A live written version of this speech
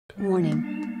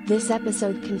Warning. This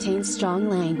episode contains strong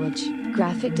language,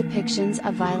 graphic depictions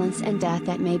of violence and death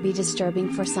that may be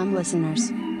disturbing for some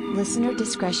listeners. Listener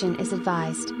discretion is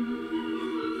advised.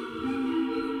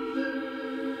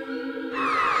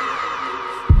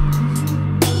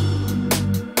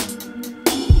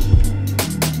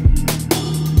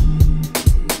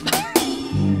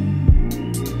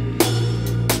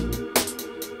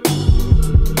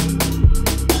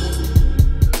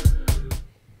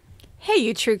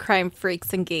 You true crime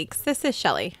freaks and geeks. This is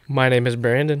Shelly. My name is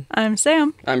Brandon. I'm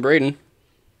Sam. I'm Braden.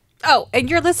 Oh, and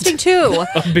you're listening to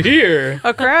A beer.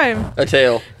 A crime. A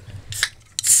tail.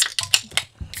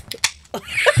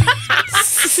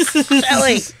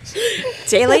 Shelly.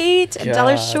 Day late,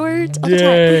 $1 short. All the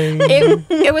Dang. time.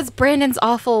 It was Brandon's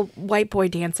awful white boy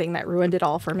dancing that ruined it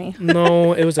all for me.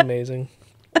 No, it was amazing.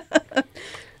 It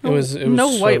was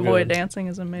No so white boy good. dancing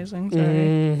is amazing. Sorry.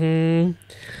 Mm-hmm.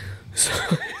 So,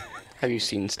 Have you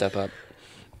seen Step Up?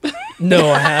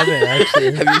 no, I haven't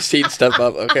actually. Have you seen Step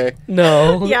Up? Okay.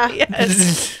 No. Yeah.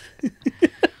 Yes.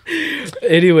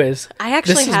 Anyways. I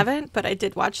actually haven't, but I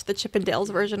did watch the Chip and Dale's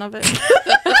version of it.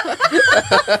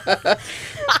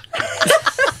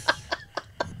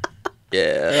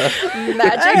 Yeah.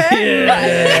 Magic.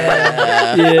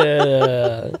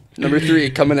 Yeah. Number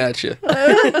 3 coming at you.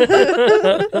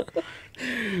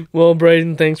 Well,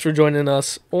 Braden, thanks for joining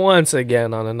us once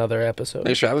again on another episode.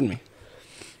 Thanks for having me.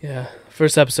 Yeah.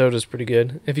 First episode was pretty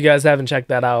good. If you guys haven't checked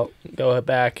that out, go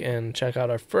back and check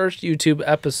out our first YouTube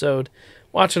episode.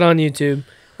 Watch it on YouTube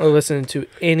or listen to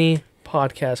any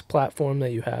podcast platform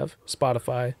that you have.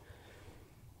 Spotify.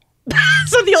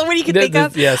 So the only one you can think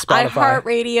of? Yeah, Spotify.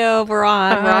 iHeartRadio. We're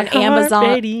on Amazon.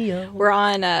 Radio. We're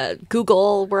on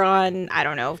Google. We're on, I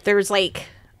don't know. There's like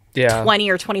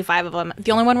 20 or 25 of them.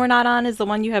 The only one we're not on is the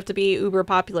one you have to be uber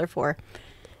popular for.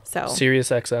 So Sirius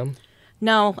XM.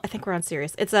 No, I think we're on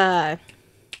Sirius. It's a...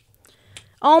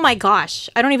 Oh my gosh.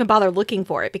 I don't even bother looking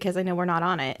for it because I know we're not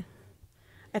on it.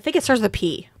 I think it starts with a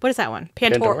P. What is that one?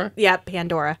 Pandora? Yeah,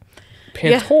 Pandora.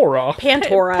 Pantora.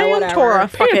 Pantora, whatever. Pantora.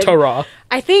 Fuck it. Pantora.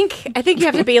 I think you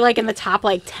have to be like in the top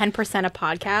like 10% of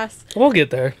podcasts. We'll get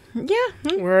there. Yeah.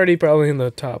 We're already probably in the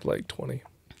top like 20.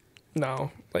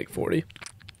 No, like 40.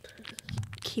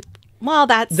 Well,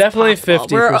 that's definitely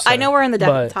possible. 50%. I know we're in the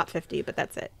but top 50, but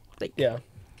that's it. Like, yeah.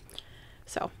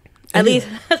 So at least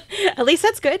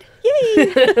that's good.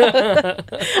 Yay!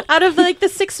 Out of like the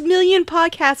 6 million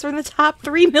podcasts, we're in the top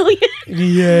 3 million.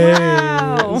 Yay.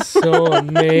 Wow. So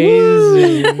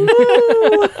amazing.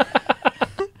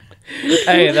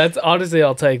 Hey, that's honestly,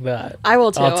 I'll take that. I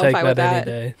will too. I'll take I'm fine that with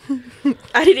any that. day.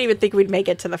 I didn't even think we'd make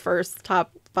it to the first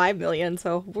top 5 million,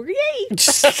 so we're yay!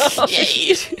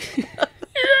 Yay.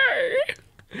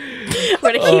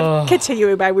 We're gonna keep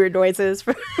continuing my weird noises.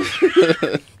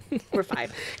 We're fine.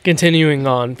 Continuing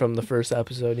on from the first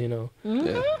episode, you know.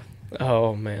 Yeah.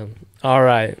 Oh, man. All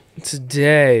right.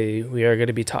 Today, we are going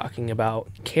to be talking about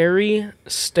Cary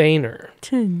Stayner.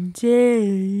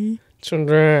 Today.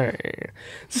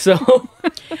 So,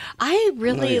 I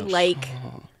really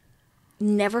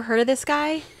never heard of this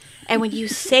guy, and when you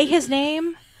say his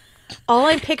name, all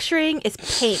I'm picturing is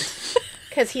paint.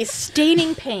 Because he's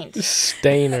staining paint.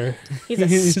 Stayner. He's a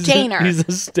stainer. He's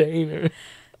a stainer.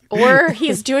 Or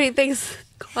he's doing things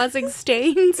causing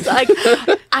stains. Like,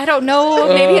 I don't know.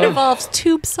 Maybe it involves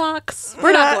tube socks.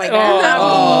 We're not going there.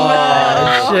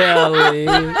 Shelly.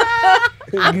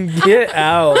 Get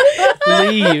out.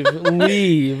 Leave.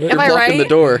 Am I Blocking right? the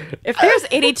door. If there's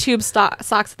any tube socks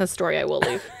in the story, I will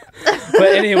leave.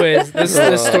 But anyways,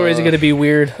 this story is going to be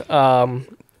weird.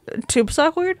 Tube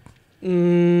sock weird?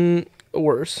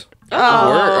 Worse.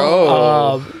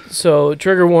 Oh. So,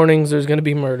 trigger warnings, there's going to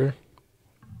be murder.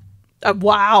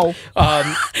 Wow.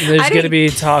 There's going to be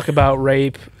talk about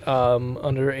rape,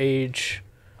 underage,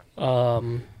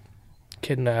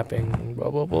 kidnapping,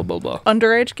 blah, blah, blah, blah, blah.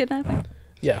 Underage kidnapping?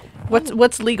 Yeah.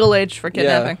 What's legal age for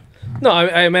kidnapping? No,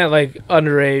 I meant like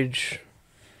underage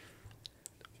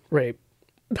rape.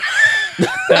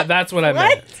 That's what I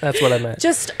meant. That's what I meant.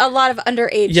 Just a lot of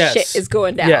underage shit is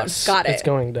going down. Yes, Got it. It's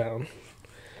going down.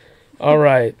 All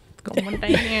right. Going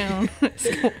down. It's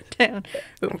going down.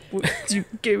 You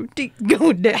go deep,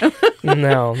 go down.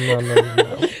 No.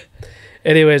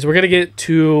 Anyways, we're going to get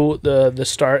to the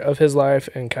start of his life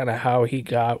and kind of how he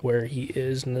got where he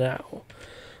is now.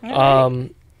 Right.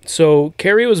 So,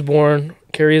 Cary was born...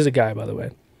 Cary is a guy, by the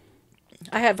way.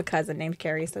 I have a cousin named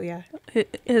Cary, so yeah.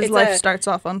 His life starts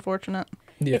off unfortunate.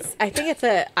 Yeah. I think it's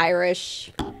a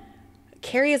Irish...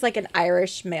 Cary is like an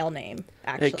Irish male name,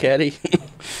 actually. Hey, Caddy.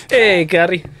 Hey,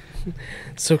 Cary.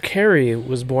 So Cary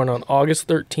was born on August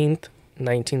 13th,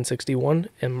 1961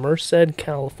 in Merced,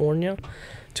 California.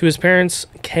 To his parents,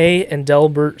 Kay and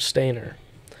Delbert Stayner.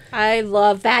 I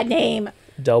love that name.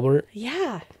 Delbert?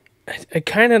 Yeah. I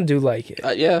kind of do like it.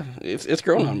 Yeah, it's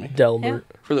grown on me. Delbert.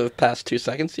 For the past 2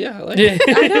 seconds, yeah. I like Yeah.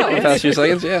 it. I know. The past 2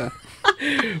 seconds, yeah.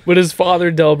 But his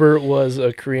father, Delbert, was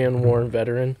a Korean War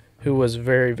veteran who was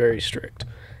very, very strict.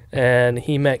 And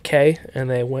he met Kay, and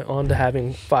they went on to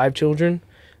having 5 children,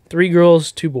 3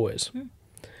 girls, 2 boys.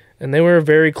 And they were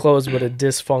very close, but a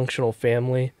dysfunctional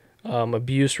family.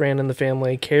 Abuse ran in the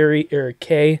family.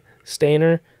 Kay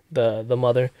Stayner, the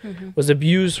mother, was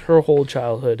abused her whole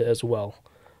childhood as well.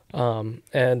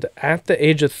 And at the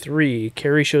age of 3,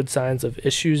 Cary showed signs of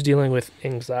issues dealing with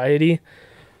anxiety.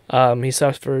 He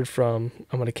suffered from,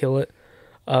 I'm going to kill it,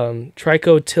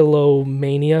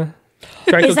 trichotillomania.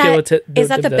 Is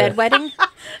that the bedwetting?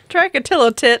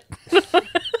 Trichotilla tit.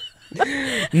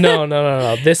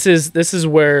 No. This is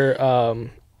where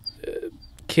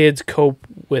kids cope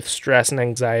with stress and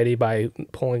anxiety by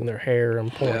pulling their hair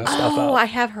and pulling stuff out. Oh, I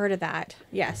have heard of that.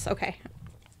 Yes. Okay.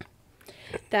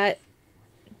 That.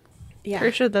 Yeah.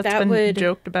 Pretty sure that's been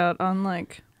joked about on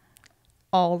like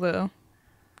all the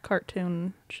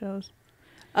cartoon shows.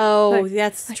 Oh, like,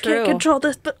 that's I true. can't control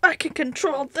this, but I can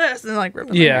control this, and like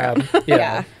ripping Yeah.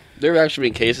 There have actually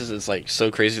been cases it's like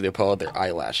so crazy they pull out their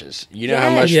eyelashes. You know how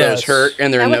Yes. much those hurt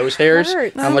and their That would nose hairs?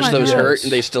 hurt. How Oh much my those gosh. hurt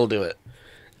and they still do it.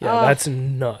 Yeah, that's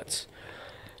nuts.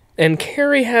 And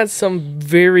Cary had some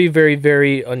very, very,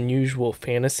 very unusual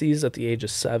fantasies at the age of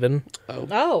 7.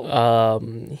 Oh.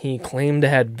 He claimed to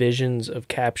have visions of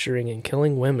capturing and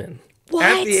killing women. What?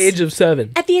 At the age of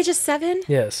 7. At the age of 7?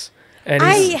 Yes. And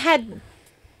I had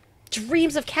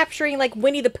dreams of capturing like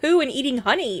Winnie the Pooh and eating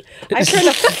honey. I sure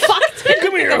the fuck didn't.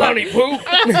 Come here, honey poo.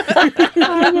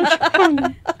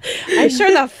 I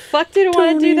sure the fuck didn't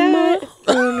want to do that.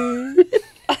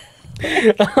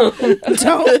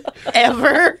 Don't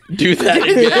ever. Do that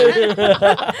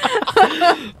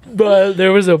again. But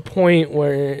there was a point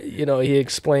where, he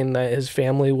explained that his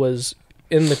family was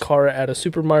in the car at a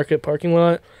supermarket parking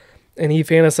lot, and he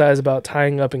fantasized about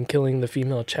tying up and killing the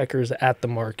female checkers at the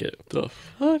market. The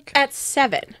fuck? At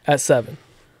 7. At 7.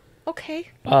 Okay.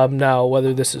 Now,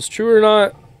 whether this is true or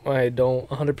not, I don't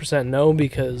 100% know,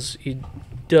 because he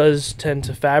does tend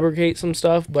to fabricate some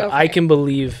stuff, but I can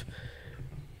believe,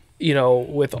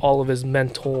 with all of his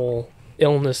mental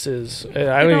illnesses,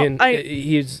 I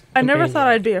never thought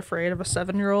I'd be afraid of a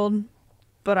 7-year-old,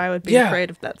 but I would be afraid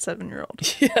of that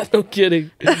 7-year-old. Yeah, no kidding.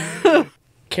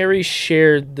 Cary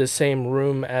shared the same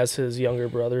room as his younger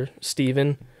brother,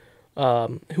 Stephen,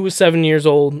 who was 7 years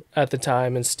old at the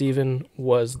time, and Stephen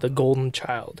was the golden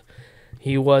child.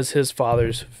 He was his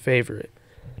father's favorite.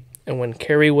 And when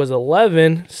Cary was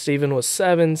 11, Stephen was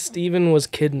 7, Stephen was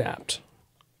kidnapped.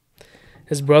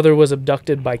 His brother was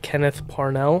abducted by Kenneth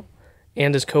Parnell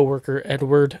and his coworker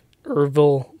Edward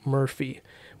Ervil Murphy,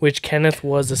 which Kenneth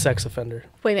was a sex offender.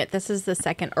 Wait a minute. This is the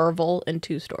second Orville in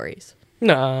 2 stories.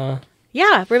 Nah.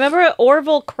 Yeah. Remember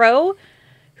Orville Crow,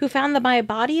 who found my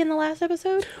body in the last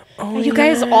episode? Oh, and you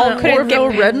guys all couldn't get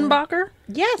Orville Redenbacher?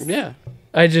 Yes. Yeah.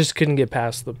 I just couldn't get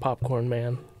past the popcorn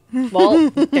man.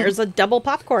 Well, there's a double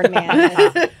popcorn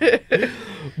man.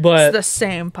 But It's the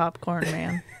same popcorn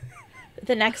man.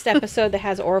 The next episode that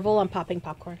has Orville, I'm popping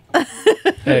popcorn.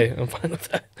 hey, I'm fine with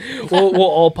that. We'll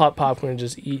all pop popcorn and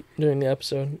just eat during the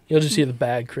episode. You'll just see the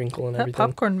bag crinkle and That everything.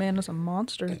 popcorn man is a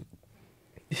monster.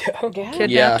 Yeah.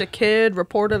 Kidnapped a kid,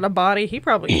 reported a body. He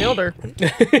probably killed her.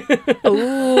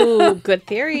 Ooh, good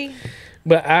theory.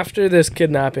 But after this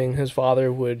kidnapping, his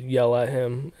father would yell at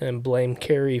him and blame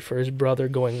Cary for his brother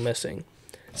going missing,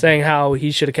 saying how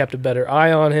he should have kept a better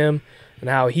eye on him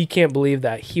and how he can't believe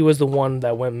that he was the one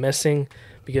that went missing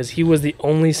because he was the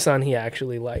only son he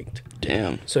actually liked.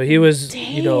 Damn. So he was,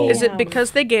 you know... Is it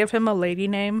because they gave him a lady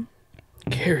name?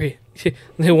 Cary.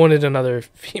 They wanted another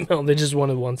female. They just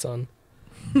wanted one son.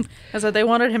 I said they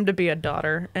wanted him to be a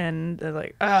daughter, and they're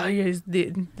like, he's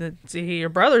see, your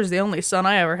brother's the only son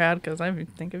I ever had because I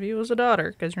think of you as a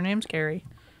daughter because your name's Cary.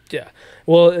 Yeah.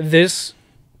 Well, this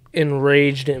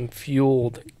enraged and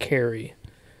fueled Cary.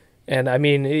 And, I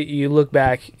mean, you look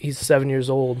back, he's 7 years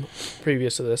old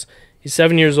previous to this. He's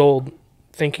 7 years old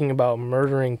thinking about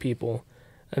murdering people,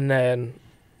 and then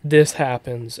this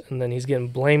happens, and then he's getting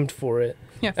blamed for it.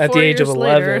 Yeah, at the age of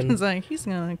 11. It's like, he's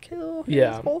going to kill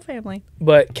his whole family.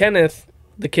 But Kenneth,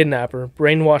 the kidnapper,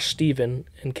 brainwashed Stephen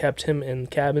and kept him in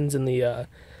cabins in the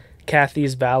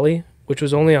Cathy's Valley, which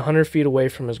was only 100 feet away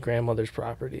from his grandmother's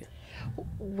property.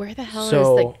 Where the hell is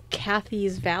the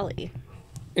Cathy's Valley?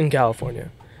 In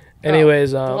California.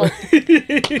 Anyways,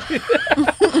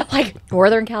 like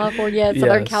Northern California,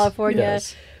 Southern California.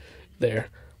 Yes, there.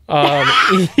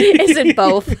 Is it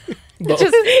both? Both.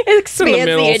 Just expands the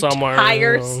middle somewhere,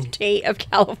 entire I don't know. state of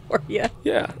California.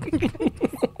 Yeah.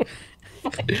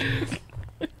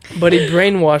 But he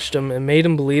brainwashed him and made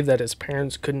him believe that his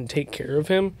parents couldn't take care of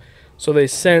him, so they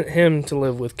sent him to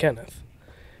live with Kenneth.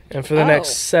 And for the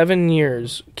next 7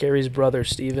 years, Cary's brother,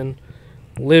 Stephen,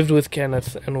 lived with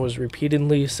Kenneth and was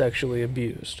repeatedly sexually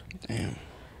abused. Damn.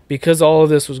 Because all of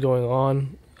this was going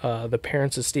on, the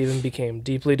parents of Stephen became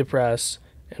deeply depressed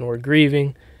and were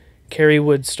grieving. Cary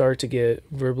would start to get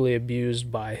verbally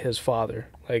abused by his father.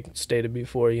 Like stated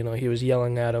before, he was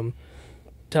yelling at him,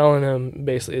 telling him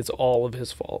basically it's all of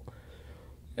his fault.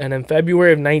 And in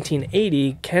February of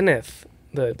 1980, Kenneth,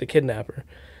 the kidnapper,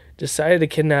 decided to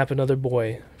kidnap another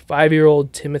boy,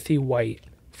 5-year-old Timothy White,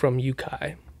 from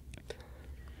Ukiah.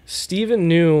 Stephen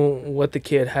knew what the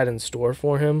kid had in store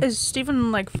for him. Is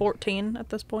Stephen like 14 at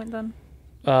this point then?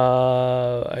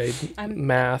 Math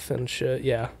and shit,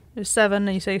 yeah. He's 7,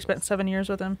 and you say you spent 7 years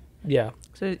with him? Yeah.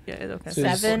 So, yeah, okay. So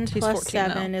he's 7 he's plus 14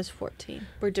 7 now. is 14.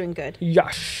 We're doing good.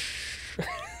 Yash.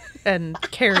 And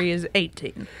Cary is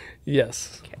 18.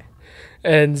 Yes. Okay.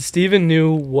 And Stephen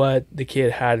knew what the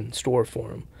kid had in store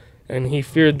for him. And he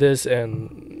feared this,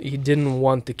 and he didn't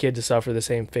want the kid to suffer the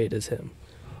same fate as him.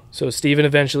 So Stephen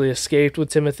eventually escaped with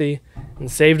Timothy and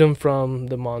saved him from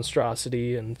the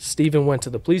monstrosity. And Stephen went to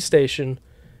the police station,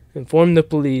 informed the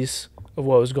police of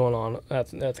what was going on at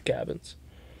the cabins.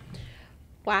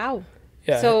 Wow.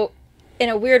 Yeah. So, in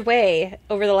a weird way,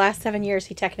 over the last 7 years,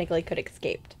 he technically could have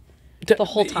escaped the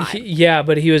whole time. Yeah,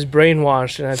 but he was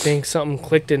brainwashed, and I think something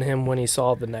clicked in him when he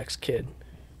saw the next kid.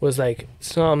 Was like,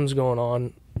 something's going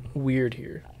on weird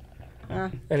here.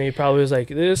 And he probably was like,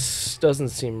 this doesn't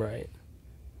seem right.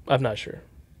 I'm not sure.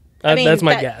 That's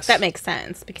my guess. That makes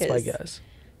sense because, That's my guess.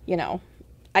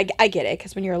 I get it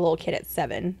because when you're a little kid at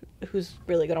 7, who's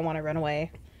really going to want to run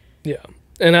away? Yeah.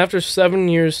 And after 7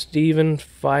 years, Stephen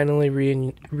finally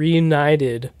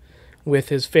reunited with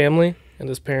his family, and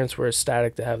his parents were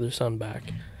ecstatic to have their son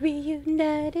back.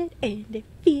 Reunited and it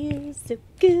feels so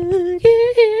good.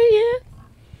 Yeah.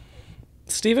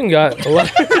 Stephen got a lot.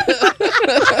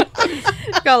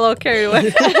 Got a little carried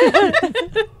away.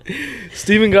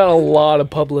 Stephen got a lot of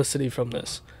publicity from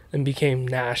this and became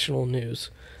national news.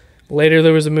 Later,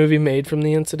 there was a movie made from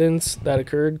the incidents that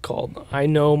occurred called I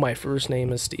Know My First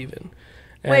Name is Stephen.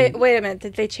 And Wait a minute.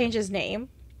 Did they change his name?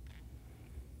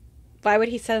 Why would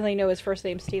he suddenly know his first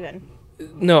name, Steven?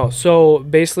 No, so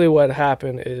basically what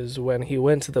happened is when he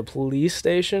went to the police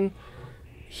station,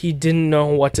 he didn't know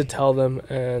what to tell them,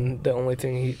 and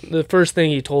the first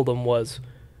thing he told them was,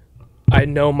 I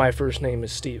know my first name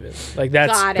is Steven. Like,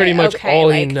 that's pretty much all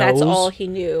he knows. That's all he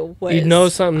knew was, he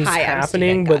knows something's "Hi, I'm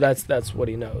happening, Steven." but that's what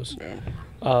he knows.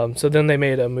 So then they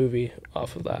made a movie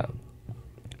off of that.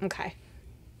 Okay.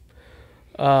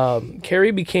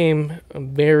 Cary became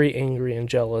very angry and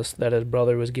jealous that his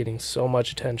brother was getting so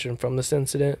much attention from this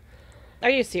incident. Are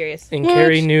you serious? And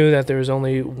Cary knew that there was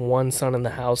only one son in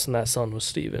the house, and that son was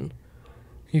Stephen.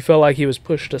 He felt like he was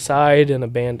pushed aside and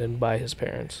abandoned by his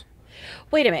parents.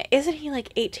 Wait a minute. Isn't he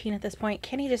like 18 at this point?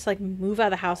 Can't he just like move out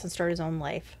of the house and start his own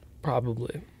life?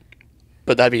 Probably.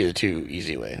 But that'd be the too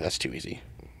easy way. That's too easy.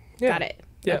 Yeah. Got it.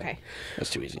 Yeah. Okay.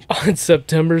 That's too easy. On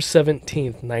September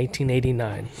 17th,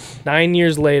 1989, 9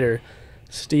 years later,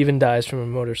 Stephen dies from a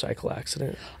motorcycle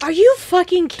accident. Are you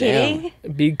fucking kidding?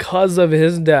 Because of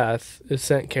his death, it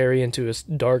sent Cary into his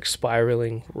dark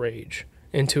spiraling rage,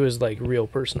 into his real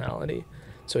personality.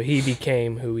 So he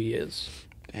became who he is.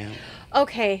 Damn.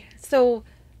 Okay, so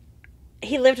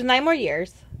he lived 9 more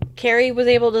years. Cary was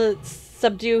able to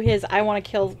subdue his I want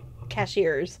to kill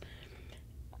cashiers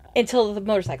until the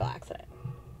motorcycle accident.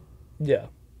 Yeah,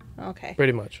 Okay.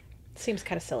 pretty much. Seems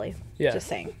kind of silly. Yeah. Just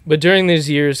saying. But during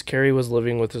these years, Cary was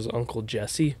living with his uncle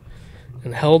Jesse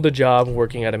and held a job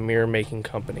working at a mirror-making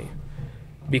company.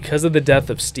 Because of the death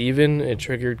of Stephen, it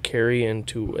triggered Cary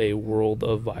into a world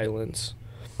of violence.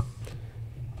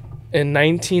 In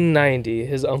 1990,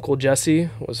 his uncle Jesse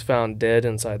was found dead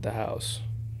inside the house.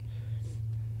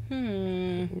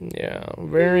 Yeah,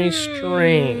 very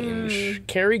strange.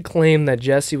 Cary claimed that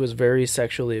Jesse was very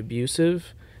sexually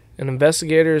abusive, and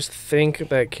investigators think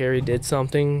that Cary did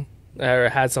something or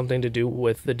had something to do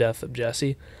with the death of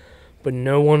Jesse, but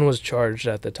no one was charged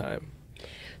at the time.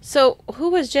 So,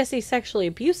 who was Jesse sexually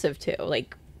abusive to?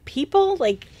 Like, people?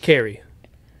 Like, Cary.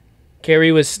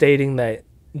 Cary was stating that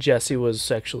Jesse was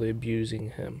sexually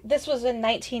abusing him. this was in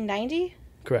 1990?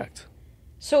 Correct.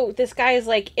 So, this guy is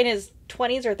like in his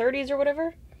 20s or 30s or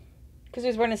whatever? Because he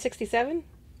was born in 67?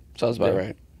 Sounds about Yeah.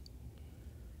 right.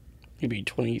 He'd be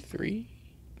 23?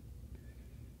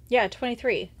 Yeah,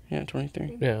 23. Yeah,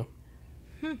 23. Yeah.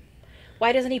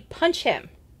 Why doesn't he punch him?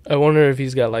 I wonder if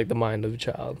he's got like the mind of a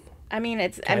child. I mean,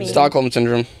 Stockholm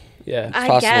syndrome. Yeah. I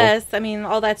possible. guess. I mean,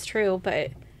 all that's true,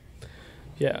 but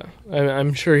Yeah.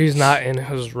 I'm sure he's not in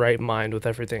his right mind with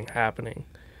everything happening.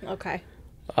 okay.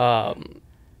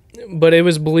 But it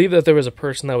was believed that there was a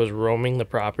person that was roaming the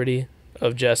property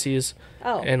of Jesse's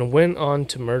Oh. and went on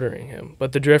to murdering him.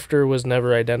 But the drifter was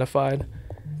never identified.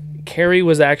 Cary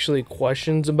was actually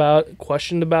questioned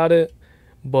about it,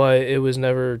 but it was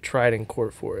never tried in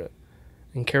court for it.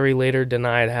 And Cary later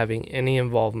denied having any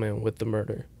involvement with the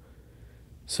murder.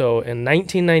 So in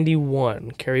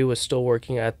 1991, Cary was still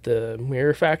working at the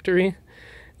mirror factory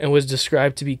and was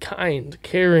described to be kind,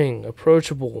 caring,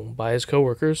 approachable by his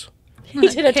coworkers. He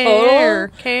did a total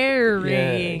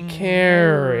Carrying. Yeah,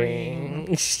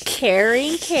 caring.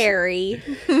 Carry.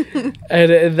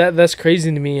 And that's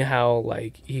crazy to me how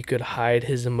like he could hide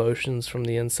his emotions from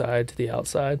the inside to the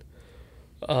outside.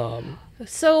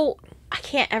 So I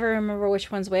can't ever remember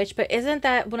which one's which, but isn't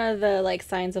that one of the like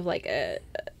signs of like a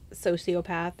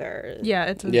sociopath or? Yeah,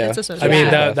 it's a sociopath. I mean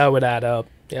that would add up.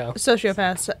 Yeah.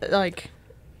 Sociopaths, like,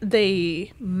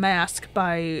 they mask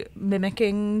by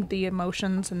mimicking the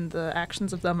emotions and the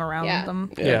actions of them around Yeah.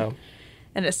 them. Yeah.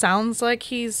 And it sounds like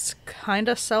he's kind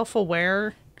of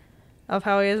self-aware of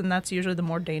how he is, and that's usually the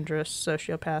more dangerous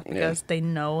sociopath because they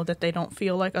know that they don't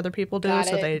feel like other people do, Got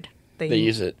so it. they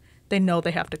use it. They know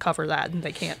they have to cover that, and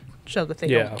they can't show that they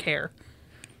don't care.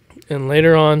 And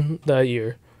later on that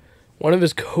year, one of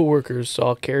his coworkers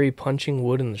saw Cary punching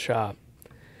wood in the shop.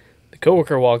 The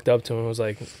coworker walked up to him and was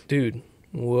like, "Dude,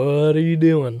 what are you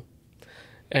doing?"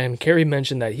 And Cary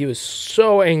mentioned that he was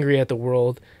so angry at the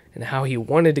world and how he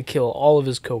wanted to kill all of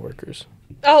his coworkers.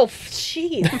 Oh,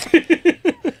 jeez.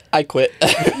 I quit.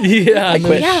 Yeah,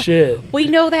 no Yeah. shit. We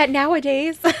know that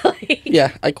nowadays. Like,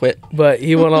 Yeah, I quit. But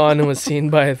he went on and was seen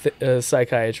by a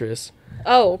psychiatrist.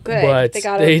 oh, good. But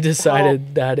got they him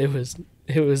decided that it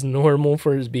was normal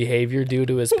for his behavior due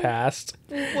to his past,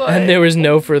 and there was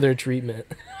no further treatment.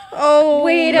 Oh,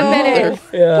 Wait a minute.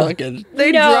 Yeah, Fucking.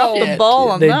 They No. dropped the ball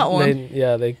on that one.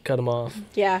 they cut him off.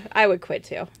 Yeah, I would quit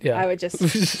too. Yeah. I would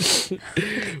just.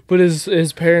 But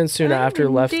his parents soon after I'm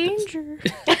in left. danger.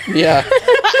 Yeah.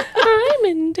 I'm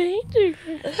in danger.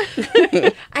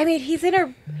 I mean,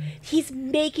 he's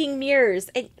making mirrors.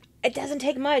 It doesn't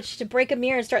take much to break a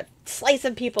mirror and start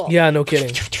slicing people. Yeah, no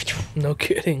kidding. No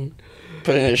kidding.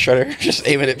 Put it in a shredder. Just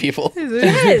aim it at people.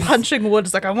 Yes. Punching wood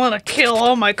is like, I want to kill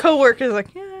all my coworkers.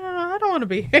 Like, yeah, I don't want to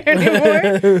be here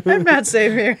anymore. I'm not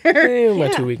safe here. My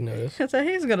 2-week notice. So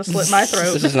he's gonna slit my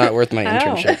throat. This is not worth my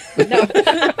internship.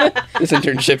 This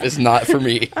internship is not for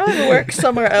me. I want to work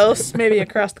somewhere else, maybe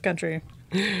across the country.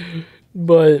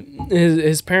 But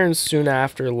his parents soon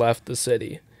after left the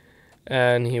city,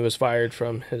 and he was fired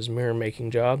from his mirror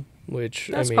making job, which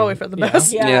That's I mean, probably for the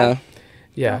best. Yeah.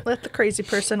 Yeah. Let the crazy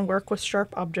person work with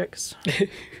sharp objects.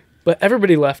 But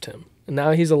everybody left him, and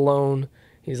now he's alone.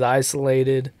 He's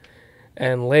isolated,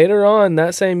 and later on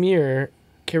that same year,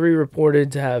 Cary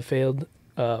reported to have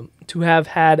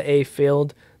had a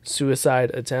failed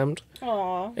suicide attempt,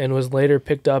 and was later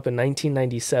picked up in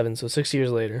 1997, so 6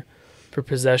 years later, for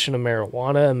possession of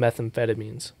marijuana and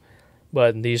methamphetamines.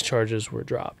 But these charges were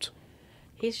dropped.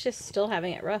 He's just still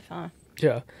having it rough, huh?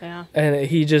 Yeah. Yeah. And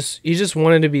he just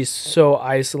wanted to be so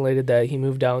isolated that he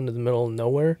moved out into the middle of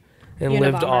nowhere and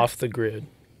lived Unabomber. off the grid.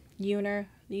 Unabobber.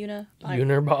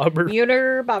 Unabomber.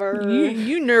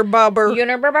 Unabobber.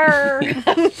 Unabobber.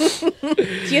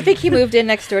 Do you think he moved in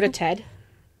next door to Ted?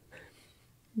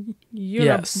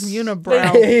 Yes.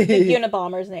 Unibrow. The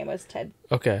Unabomber's name was Ted.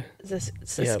 Okay.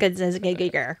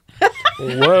 Skazizgiger.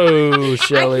 Whoa,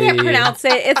 Shelly. I can't pronounce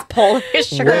it. It's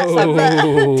Polish or something.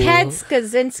 Whoa. Ted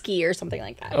Skaczynski or something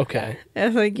like that. Okay. I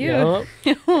was like, Yeah.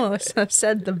 you almost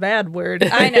said the bad word.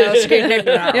 I know.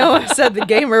 You almost said the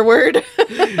gamer word. What?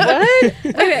 Wait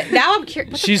a minute. Now I'm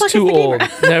curious. She's too old.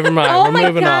 Never mind. Oh We're my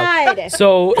moving God. on.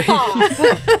 So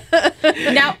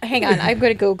Now, hang on. I'm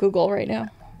going to go Google right now.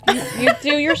 You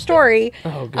do your story.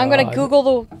 Oh, God. I'm going to Google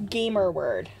the gamer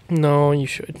word. No, you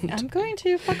shouldn't. I'm going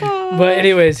to. Fuck off. But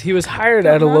anyways, he was hired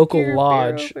at a local your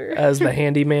lodge beer over. as the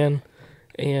handyman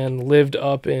and lived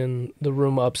up in the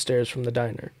room upstairs from the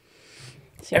diner.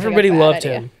 Seems like a Everybody bad loved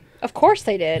idea. him. Of course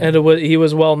they did. And he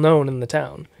was well known in the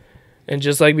town. And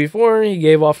just like before, he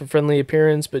gave off a friendly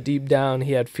appearance, but deep down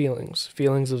he had feelings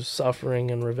of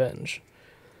suffering and revenge.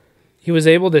 He was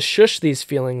able to shush these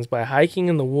feelings by hiking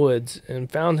in the woods and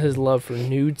found his love for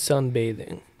nude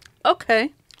sunbathing.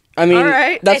 Okay. I mean, All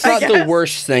right, that's I not the guess.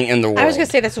 worst thing in the world. I was going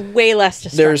to say that's way less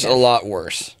destructive. There's a lot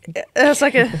worse. It's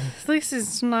like at least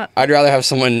it's not. I'd rather have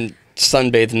someone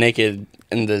sunbathe naked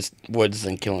in the woods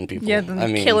than killing people. Yeah, then I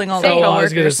mean, killing all the Same. coworkers. I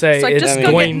was gonna say, it's like, it's just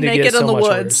go going get to get naked so in the much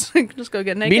woods. Just go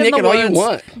get naked be in naked the all woods. you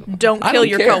want. Don't I kill don't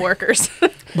your care. coworkers.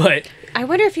 But I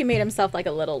wonder if he made himself like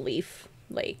a little leaf.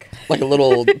 Like Like a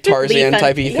little Tarzan Leaf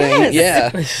typey and- thing.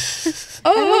 Yeah.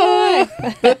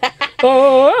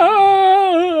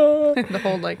 The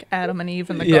whole like Adam and Eve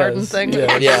in the Yes, garden thing.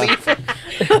 yes.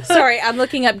 Yeah. sorry, I'm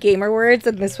looking up gamer words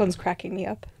and this one's cracking me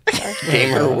up.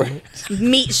 Gamer.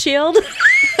 Meat shield.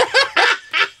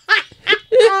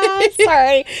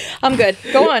 Sorry. I'm good.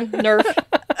 Go on, Nerf.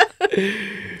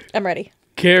 I'm ready.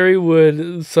 Cary would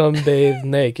sunbathe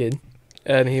naked,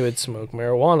 and he would smoke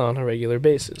marijuana on a regular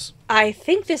basis. I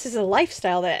think this is a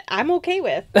lifestyle that I'm okay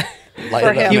with. Light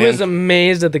For it up, him. He man. was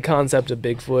amazed at the concept of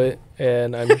Bigfoot,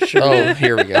 and I'm sure Oh,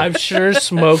 here we go. I'm sure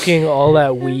smoking all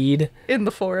that weed, In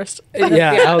the forest.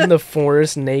 out in the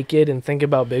forest naked and think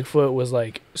about Bigfoot was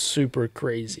like super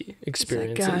crazy God,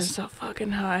 experiences. I'm so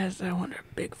fucking high. I wonder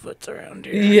if Bigfoot's around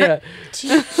here. Yeah.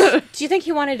 Do you think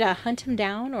he wanted to hunt him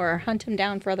down or hunt him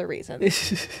down for other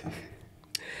reasons?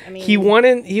 I mean, he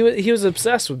was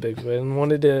obsessed with Bigfoot and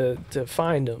wanted to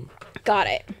find him. got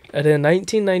it. And in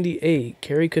 1998,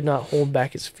 Cary could not hold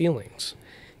back his feelings.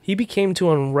 He began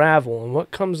to unravel, and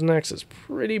what comes next is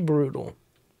pretty brutal.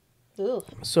 Ugh.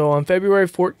 So on February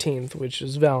 14th, which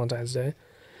is Valentine's Day,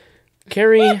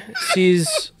 Cary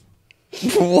sees...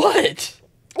 What?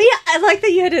 Yeah, I like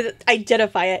that you had to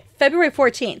identify it. February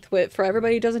 14th, for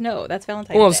everybody who doesn't know, that's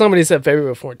Valentine's Well, Day. if somebody said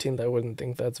February 14th, I wouldn't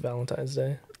think that's Valentine's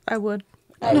Day. I would.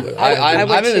 I would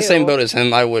I'm in the same too. boat as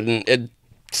him. I wouldn't. It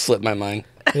slipped my mind.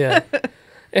 Yeah.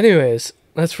 Anyways,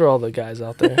 that's for all the guys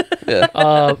out there. Yeah.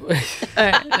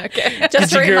 Okay.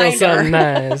 Just Get a your girl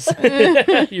reminder. something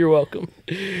nice. You're welcome.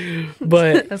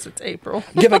 But As it's April.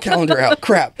 Give a calendar out.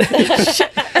 Crap.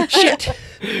 Shit.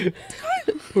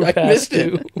 we're I past missed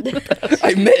it.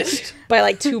 I missed. By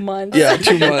like 2 months. Yeah,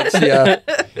 2 months. Yeah.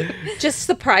 Just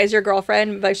surprise your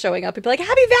girlfriend by showing up and be like,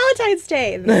 Happy Valentine's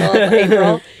Day in the middle of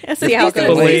April. See how it goes.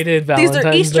 Belated These Valentine's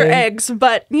are Easter Day. eggs,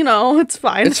 but you know, it's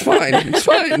fine. It's fine. It's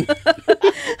fine.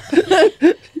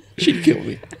 She'd kill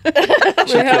me.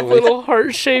 They have little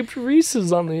heart-shaped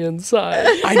Reese's on the inside.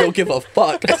 I don't give a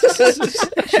fuck.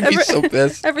 She'd be so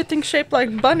pissed. Everything's shaped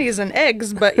like bunnies and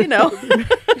eggs, but you know.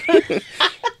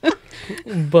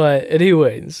 But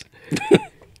anyways,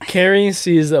 Cary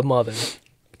sees a mother,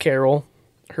 Carol,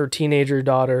 her teenage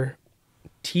daughter,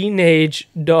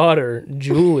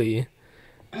 Julie,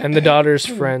 and the daughter's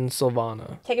friend,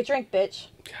 Sylvana. Take a drink, bitch.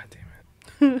 God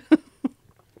damn it.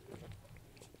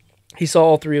 He saw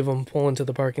all three of them pull into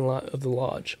the parking lot of the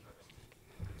lodge.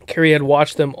 Cary had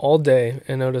watched them all day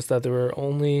and noticed that they were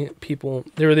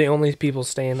the only people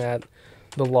staying at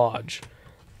the lodge.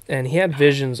 And he had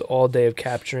visions all day of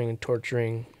capturing and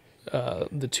torturing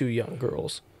the two young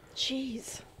girls.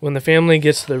 Jeez. When the family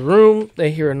gets to the room,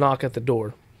 they hear a knock at the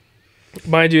door.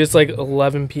 Mind you, it's like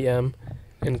 11 p.m.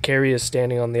 and Cary is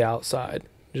standing on the outside,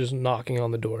 just knocking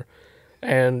on the door.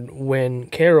 And when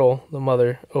Carol, the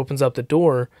mother, opens up the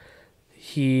door,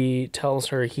 he tells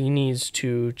her he needs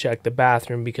to check the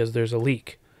bathroom because there's a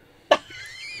leak.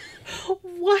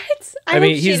 What? I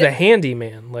mean, he's the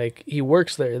handyman. Like, he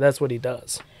works there. That's what he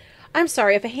does. I'm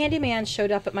sorry, if a handyman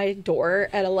showed up at my door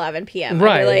at 11 p.m., I'd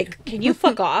Right. be like, can you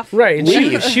fuck off? Right. And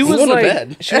Leave. she was Go to like,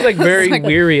 bed. she was like very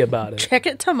weary about it. Check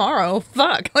it tomorrow.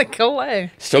 Fuck. Like, go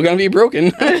away. Still gonna be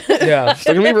broken. Yeah.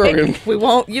 Still gonna be broken. We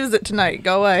won't use it tonight.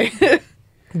 Go away.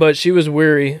 But she was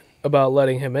weary about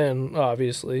letting him in,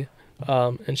 obviously.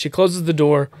 And she closes the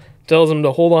door, tells him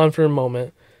to hold on for a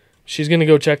moment. She's going to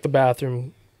go check the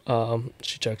bathroom.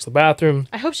 She checks the bathroom.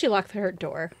 I hope she locked her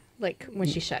door, like, when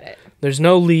she shut it. There's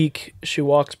no leak. She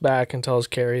walks back and tells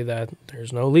Cary that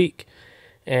there's no leak.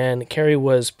 And Cary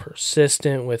was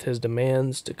persistent with his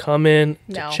demands to come in,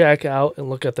 No. to check out, and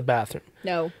look at the bathroom.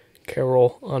 No.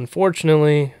 Carol,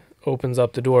 unfortunately, opens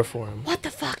up the door for him. What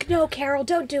the fuck? No, Carol,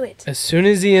 don't do it. As soon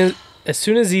as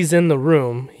he's in the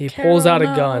room, he pulls out a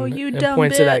gun you and dumb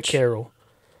points it at bitch. Carol.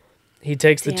 He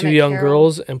takes the Damn two it, young Carol.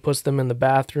 girls and puts them in the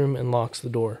bathroom and locks the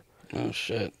door. Oh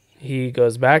shit. He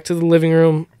goes back to the living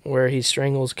room where he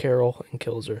strangles Carol and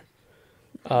kills her.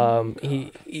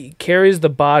 He carries the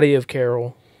body of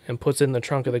Carol and puts it in the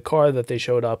trunk of the car that they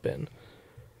showed up in,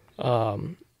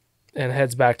 and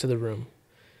heads back to the room.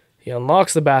 He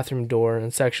unlocks the bathroom door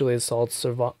and sexually assaults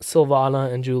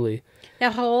Sylvana and Julie. Now,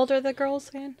 how old are the girls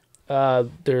again?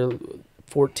 They're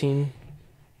 14,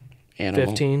 Animal.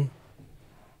 15.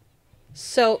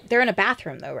 So, they're in a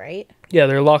bathroom, though, right? Yeah,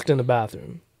 they're locked in a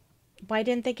bathroom. Why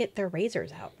didn't they get their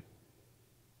razors out?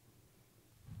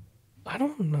 I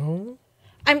don't know.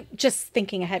 I'm just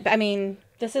thinking ahead. I mean,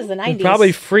 This is the They 90s.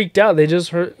 probably freaked out. They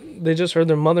just heard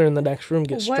their mother in the next room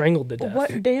get strangled to death.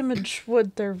 What damage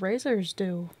would their razors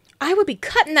do? I would be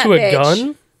cutting that To bitch. a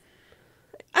gun?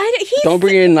 Don't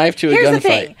bring a knife to a Here's the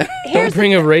gunfight. thing. Don't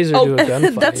bring a razor to a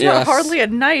gunfight. That's Yes. not hardly a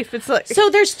knife. It's like So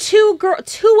there's two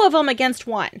of them against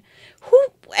one. Who,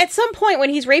 at some point when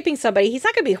he's raping somebody, he's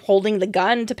not going to be holding the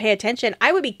gun to pay attention.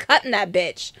 I would be cutting that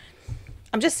bitch.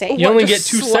 I'm just saying. You only just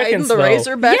get 2 sliding seconds, the though.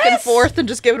 razor back and Yes. forth and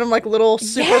just giving him like little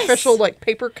superficial like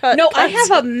paper cut. No, I cuts.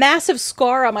 have a massive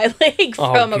scar on my leg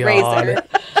Oh, from a God. razor.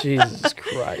 Jesus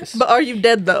Christ. But are you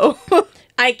dead though?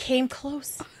 I came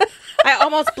close. I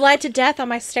almost bled to death on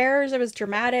my stairs. It was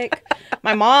dramatic.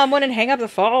 My mom wouldn't hang up the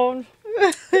phone.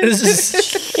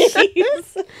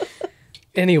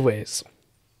 Anyways,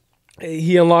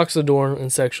 he unlocks the door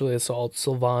and sexually assaults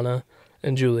Sylvana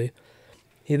and Julie.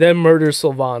 He then murders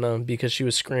Sylvana because she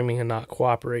was screaming and not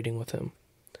cooperating with him.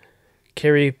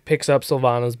 Cary picks up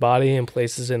Sylvana's body and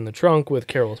places it in the trunk with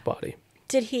Carol's body.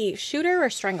 Did he shoot her or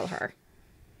strangle her?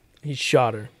 He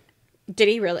shot her. Did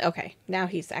he really? Okay, now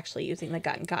he's actually using the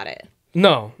gun. Got it.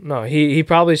 No, he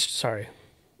probably, sorry.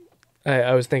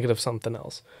 I was thinking of something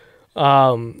else.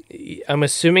 I'm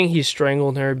assuming he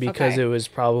strangled her because Okay. it was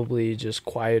probably just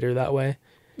quieter that way.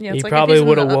 Yeah, He it's like probably if he's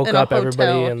would in have a- woke in a up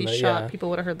everybody hotel, and if he the- shot, yeah. people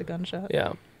would have heard the gunshot.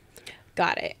 Yeah.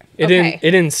 Got it. It Okay.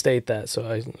 didn't state that, so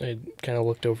I kind of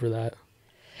looked over that.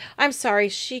 I'm sorry.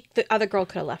 The other girl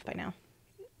could have left by now.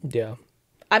 Yeah.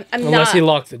 I'm Unless not. he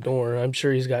locked the door. I'm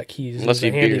sure he's got keys. Unless He's he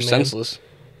a beat her handyman. senseless.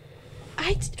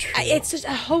 It's just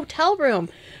a hotel room.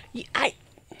 I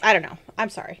don't know. I'm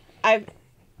sorry. I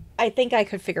think I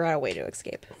could figure out a way to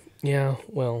escape. Yeah,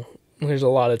 well, there's a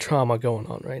lot of trauma going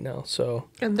on right now, so...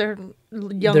 And they're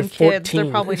young They're kids. They're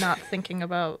 14. probably not thinking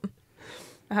about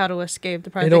how to escape. They're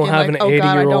They probably don't thinking have like, an "Oh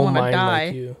God, I don't 80-year-old want to mind die."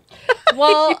 like you.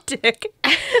 Well, Dick.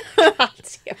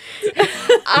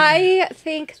 I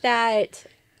think that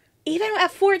even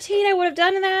at 14, I would have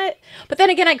done that. But then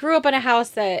again, I grew up in a house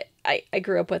that I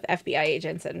grew up with FBI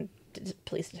agents and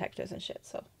police detectives and shit.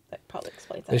 So that probably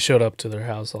explains They that. showed up to their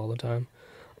house all the time.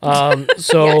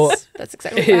 So Yes, that's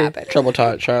exactly what happened. Trouble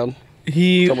child.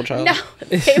 he Trouble child. No,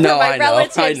 they were No, my I know,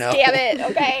 relatives. I know. Damn it.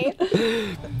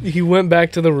 Okay. he went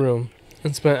back to the room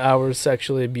and spent hours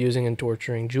sexually abusing and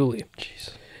torturing Julie.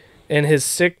 Jeez. In his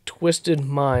sick, twisted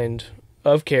mind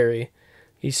of Cary,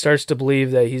 he starts to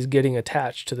believe that he's getting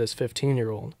attached to this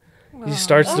 15-year-old. He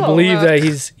starts to believe that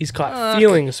he's caught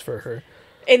feelings for her.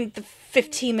 In the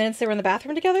 15 minutes they were in the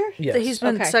bathroom together. Yes. That he's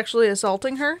been Okay. sexually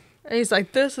assaulting her. And he's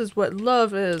like, "This is what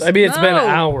love is." I mean, it's been No.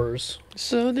 hours.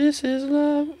 So this is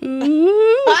love.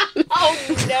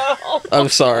 Oh no. I'm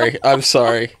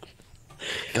sorry.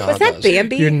 God, Was that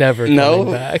Bambi? You're never No.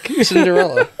 coming back.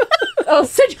 Cinderella. Oh,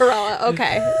 Cinderella.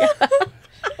 Okay.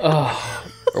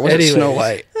 Or was it Snow Anyways.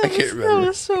 White? I can't That remember.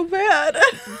 was so bad.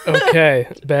 Okay,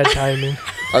 bad timing.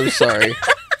 I'm sorry.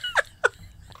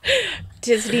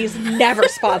 Disney's never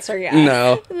sponsor yet.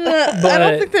 No. I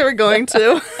don't think they were going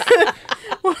to.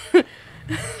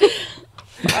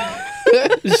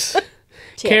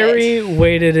 Cary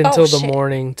waited until the shit.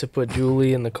 morning to put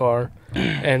Julie in the car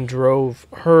and drove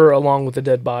her along with the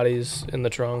dead bodies in the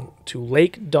trunk to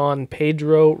Lake Don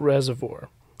Pedro Reservoir.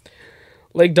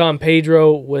 Lake Don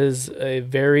Pedro was a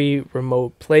very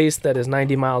remote place that is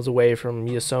 90 miles away from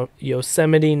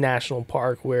Yosemite National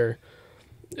Park, where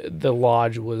the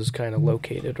lodge was kind of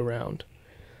located around.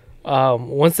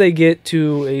 Once they get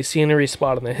to a scenery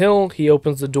spot on the hill, he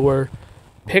opens the door,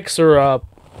 picks her up,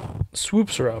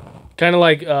 swoops her up, kind of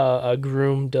like a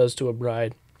groom does to a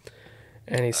bride.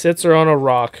 And he sits her on a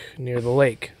rock near the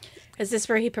lake. Is this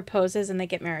where he proposes and they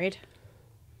get married?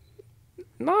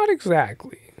 Not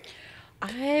exactly.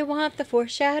 I want the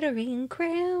foreshadowing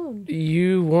crown.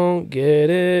 You won't get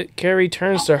it. Cary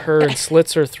turns to her and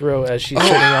slits her throat as she's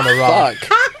sitting on a rock.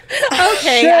 Fuck.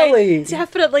 Okay, Shelley. I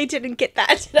definitely didn't get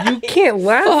that tonight. You can't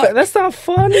laugh at that's not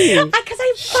funny. Because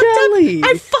Shelley.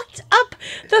 I fucked up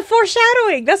the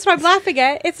foreshadowing. That's what I'm laughing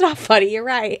at. It's not funny. You're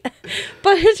right.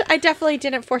 But I definitely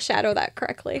didn't foreshadow that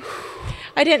correctly.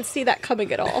 I didn't see that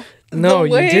coming at all. No,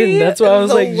 you didn't. That's why I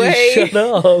was like, just shut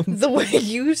up. The way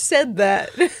you said that.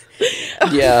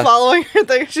 Yeah. Following her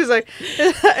thing, she's like,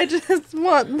 "I just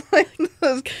want like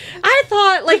those." I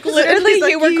thought, like, literally She's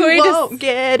like, you were going won't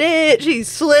get it. She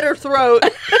slit her throat.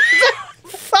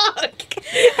 Fuck.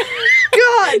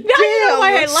 God Now you know damn.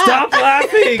 why I laughed. Stop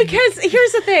laughing. Because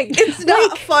here's the thing. It's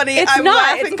not funny. it's I'm not.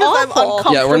 laughing It's because I'm awful.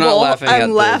 uncomfortable. Yeah, we're not laughing at I'm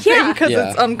the- laughing Yeah. because Yeah.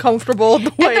 it's uncomfortable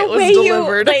the way it was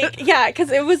delivered.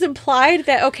 Because it was implied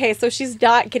that, okay, so she's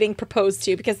not getting proposed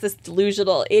to because this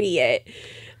delusional idiot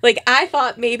Like, I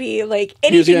thought maybe, like,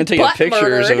 anything He was gonna take but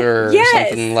pictures of murdered. her or Yes.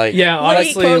 something like. Yeah, Like,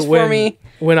 honestly, pose for me.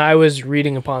 when I was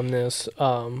reading upon this,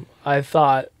 I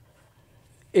thought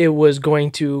it was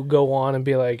going to go on and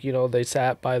be like, they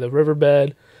sat by the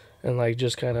riverbed and like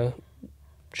just kind of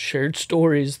shared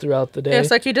stories throughout the day. Yeah,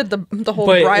 it's like he did the whole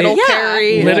But bridal it-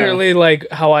 carry. Literally, like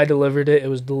how I delivered it, it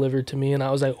was delivered to me, and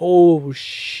I was like, "Oh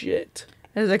shit!"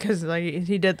 It's like, cause like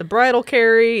he did the bridal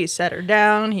carry, he set her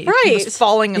down, he Right. was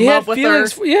falling in He love had with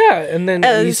feelings, her. yeah, and then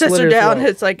And he he sets slit her down. throat.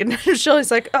 It's like, and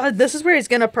Shelley's like, "Oh, this is where he's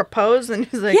gonna propose," and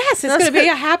he's like, Yes, it's gonna be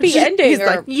a happy ending. He's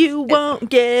like, "You won't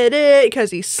get it,"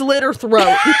 because he slit her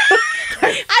throat.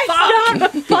 It's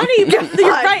not funny, but you're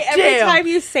right. Every damn. time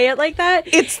you say it like that,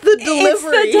 It's the delivery. It's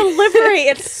the delivery.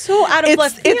 It's so out of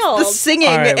left It's field. the singing,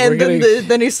 All right, and we're then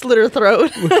then he slit her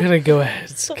throat. We're gonna go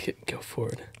ahead. Go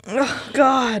forward. Oh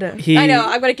God! He, I know.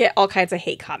 I'm gonna get all kinds of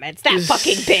hate comments. That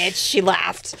fucking bitch. She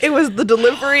laughed. It was the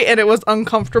delivery, and it was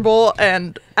uncomfortable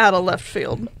and out of left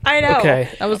field. I know. Okay,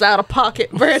 I was out of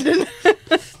pocket, Brandon.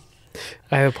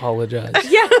 I apologize.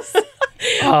 Yes.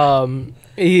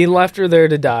 He left her there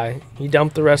to die. He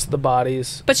dumped the rest of the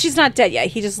bodies. But she's not dead yet.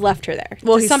 He just left her there.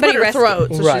 Well, So he somebody slit her rescued-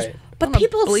 throat, so Right. she's But gonna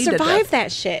people bleed to survive death.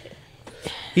 that shit.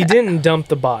 He didn't dump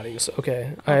the bodies.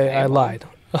 Okay, I well. lied.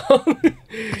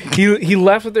 he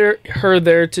left her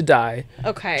there to die.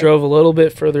 Okay. Drove a little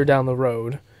bit further down the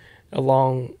road,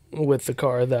 along with the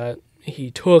car that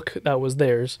he took that was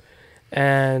theirs,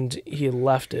 and he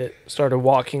left it. Started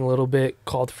walking a little bit.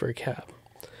 Called for a cab,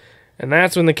 and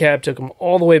that's when the cab took him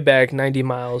all the way back 90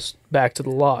 miles back to the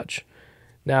lodge.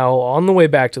 Now, on the way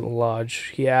back to the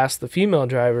lodge, he asked the female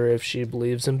driver if she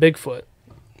believes in Bigfoot.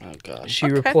 Oh god. She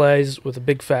replies with a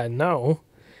big fat no.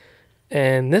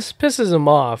 And this pisses him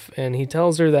off, and he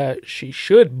tells her that she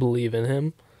should believe in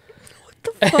him.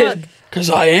 Fuck. Because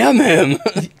I am him.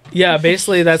 Yeah,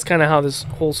 basically that's kind of how this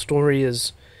whole story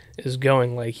is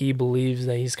going. Like, he believes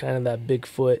that he's kind of that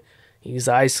Bigfoot. He's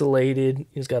isolated.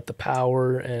 He's got the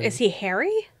power. And Is he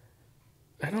Harry?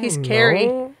 I don't He's know.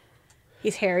 Cary.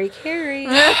 He's Harry Carey.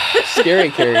 Scary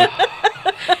Carrie.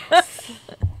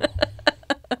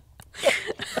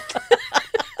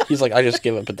 He's like, I just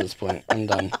give up at this point. I'm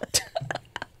done.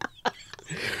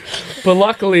 But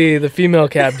luckily, the female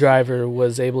cab driver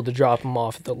was able to drop him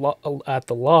off at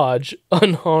the lodge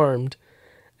unharmed,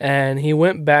 and he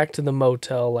went back to the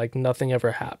motel like nothing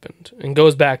ever happened, and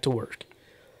goes back to work.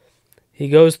 He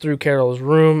goes through Carol's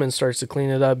room and starts to clean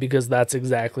it up because that's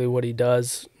exactly what he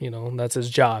does. That's his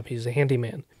job. He's a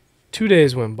handyman. 2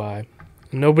 days went by,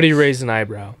 and nobody raised an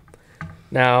eyebrow.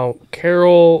 Now,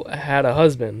 Carol had a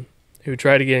husband who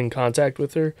tried to get in contact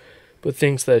with her, but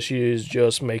thinks that she is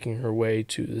just making her way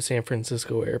to the San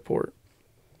Francisco airport.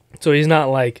 So he's not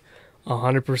like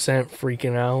 100%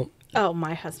 freaking out. Oh,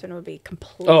 my husband would be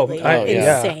completely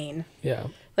yeah. insane. Yeah.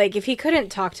 Like, if he couldn't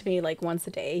talk to me like once a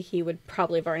day, he would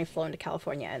probably have already flown to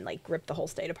California and like ripped the whole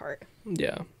state apart.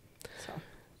 Yeah. So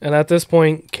And at this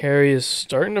point, Cary is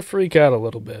starting to freak out a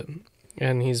little bit.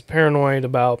 And he's paranoid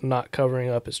about not covering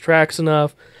up his tracks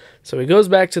enough. So he goes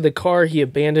back to the car he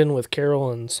abandoned with Carol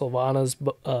and Sylvana's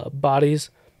bodies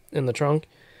in the trunk.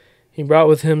 He brought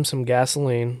with him some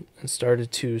gasoline and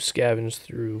started to scavenge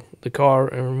through the car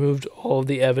and removed all of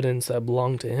the evidence that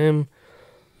belonged to him,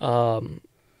 and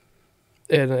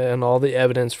all the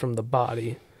evidence from the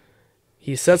body.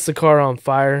 He sets the car on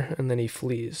fire and then he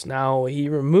flees. Now he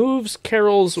removes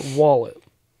Carol's wallet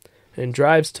and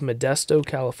drives to Modesto,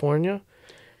 California,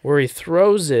 where he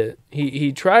throws it.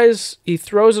 He throws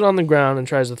it on the ground and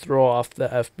tries to throw off the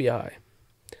FBI.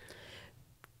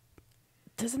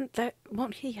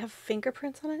 won't he have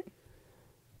fingerprints on it?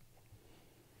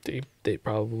 They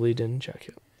probably didn't check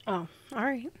it. Oh, all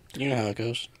right. You know how it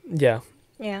goes. Yeah,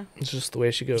 Yeah. it's just the way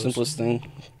she goes. Simplest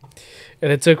thing.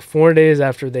 And it took 4 days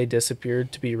after they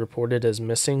disappeared to be reported as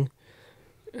missing,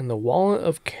 and the wallet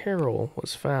of Carol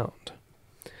was found.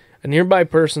 A nearby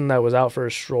person that was out for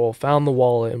a stroll found the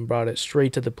wallet and brought it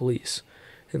straight to the police,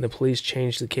 and the police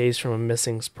changed the case from a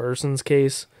missing persons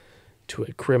case to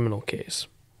a criminal case.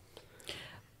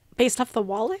 Based off the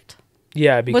wallet?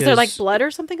 Yeah, because Was there like blood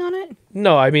or something on it?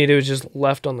 No, I mean it was just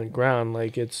left on the ground.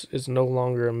 Like it's no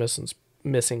longer a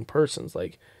missing persons.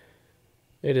 Like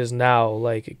it is now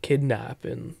like a kidnap,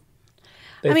 and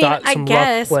they thought some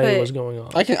rough play was going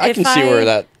on. I can see where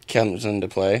that comes into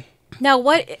play. Now,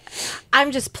 what?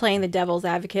 I'm just playing the devil's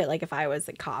advocate. Like if I was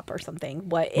a cop or something.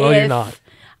 What if? Well, you're not.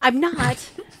 I'm not.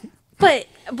 but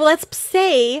let's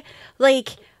say like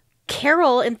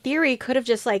Carol, in theory, could have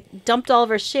just like dumped all of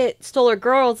her shit, stole her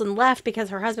girls, and left because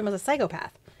her husband was a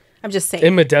psychopath. I'm just saying.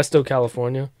 In Modesto,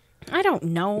 California, I don't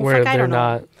know. where Fuck, I they're don't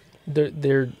know. not,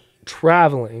 they're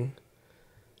traveling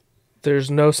there's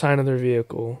no sign of their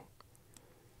vehicle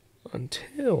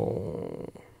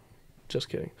until... Just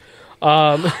kidding.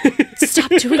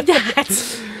 Stop doing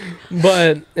that.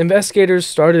 But investigators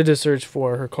started to search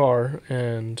for her car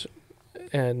and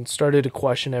started to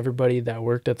question everybody that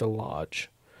worked at the lodge.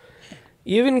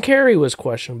 Even Cary was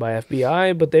questioned by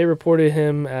FBI, but they reported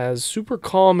him as super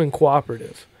calm and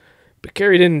cooperative. But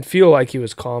Cary didn't feel like he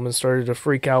was calm and started to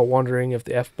freak out, wondering if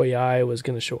the FBI was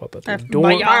going to show up at their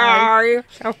door.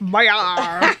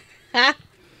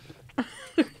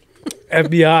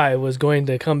 FBI was going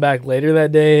to come back later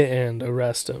that day and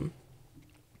arrest him.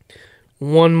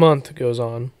 1 month goes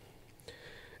on.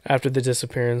 After the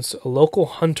disappearance, a local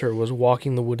hunter was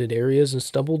walking the wooded areas and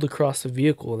stumbled across the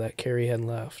vehicle that Cary had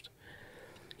left.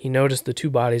 He noticed the 2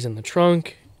 bodies in the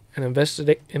trunk, and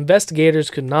investigators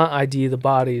could not ID the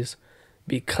bodies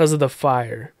because of the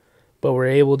fire, but were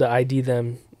able to ID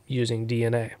them using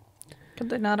DNA. Could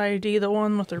they not ID the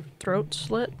one with her throat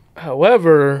slit?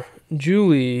 However,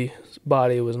 Julie's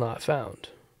body was not found.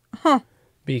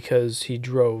 Because he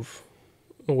drove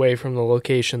away from the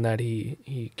location that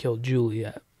he killed Julie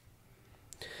at.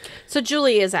 So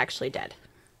Julie is actually dead.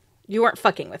 You weren't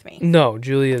fucking with me. No,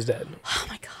 Julie is dead. Oh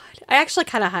my god. I actually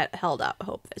kind of held out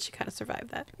hope that she kind of survived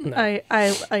that. No.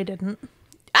 I didn't.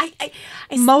 I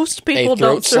Most people throat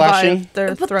don't survive slashing?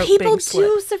 their but throat people being slit.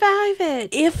 do survive it.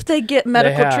 If they get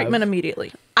medical have. treatment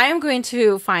immediately. I am going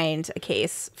to find a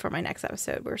case for my next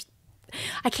episode where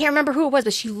I can't remember who it was,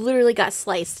 but she literally got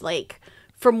sliced like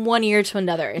from one ear to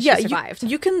another and she survived.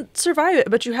 You can survive it,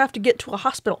 but you have to get to a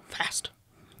hospital fast.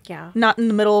 Yeah. Not in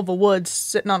the middle of a woods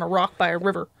sitting on a rock by a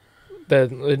river.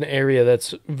 An area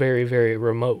that's very, very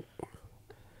remote.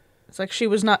 It's like she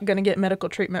was not going to get medical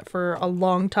treatment for a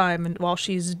long time, and while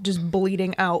she's just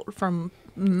bleeding out from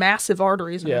massive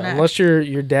arteries in her neck. Unless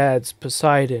your dad's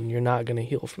Poseidon, you're not going to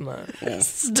heal from that. Yeah,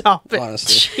 Stop it.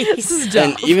 honestly. Stop.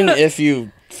 And even if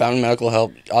you found medical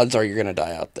help, odds are you're gonna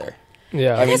die out there.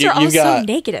 Yeah. I mean, You guys are all so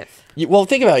negative. Well,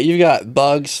 think about it. You've got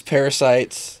bugs,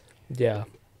 parasites, Yeah.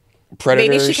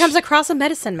 predators. Maybe she comes across a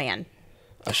medicine man.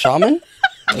 A shaman?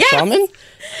 A Yes! shaman?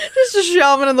 Just a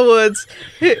shaman in the woods.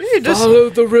 He just Follow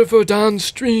the river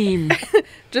downstream.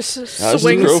 just As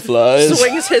the crow flies.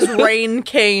 swings his rain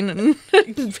cane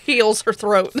and heals her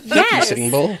throat. Yes. Sitting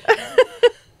bull.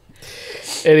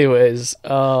 Anyways,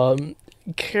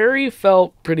 Cary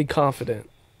felt pretty confident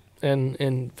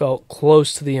and felt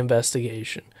close to the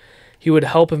investigation. He would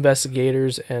help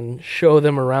investigators and show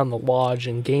them around the lodge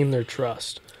and gain their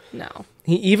trust. No.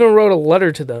 He even wrote a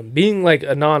letter to them, being like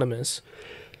anonymous,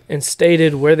 and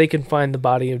stated where they can find the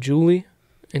body of Julie,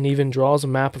 and even draws a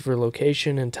map of her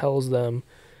location and tells them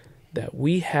that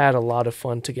we had a lot of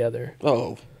fun together.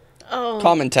 Oh. Oh.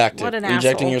 Common tactic. What an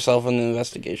Injecting asshole. yourself in the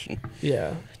investigation.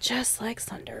 Yeah. Just like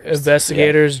Thunders.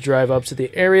 Investigators drive up to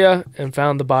the area and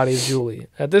found the body of Julie.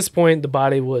 At this point, the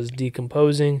body was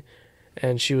decomposing,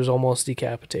 and she was almost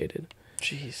decapitated.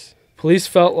 Jeez. Police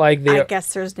felt like they... I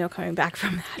guess there's no coming back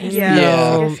from that. is Yeah.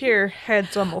 there? No. If your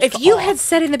head's almost If you off. had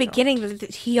said in the beginning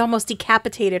that he almost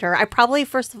decapitated her, I probably,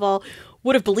 first of all,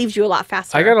 would have believed you a lot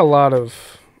faster. I got a lot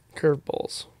of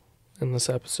curveballs in this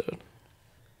episode.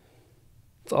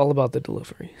 It's all about the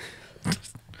delivery.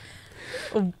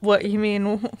 What you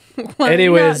mean? When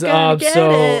Anyways, you're not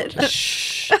gonna get it?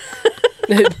 shh.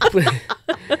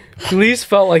 Police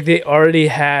felt like they already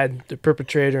had the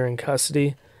perpetrator in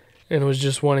custody and was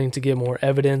just wanting to get more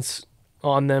evidence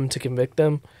on them to convict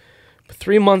them. But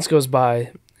 3 months goes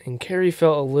by, and Cary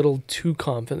felt a little too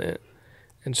confident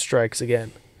and strikes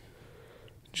again.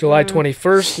 July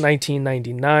 21st,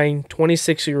 1999,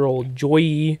 26-year-old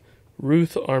Joy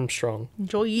Ruth Armstrong.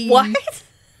 Joy. What?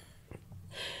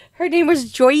 Her name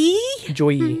was Joy? Joy,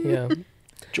 yeah.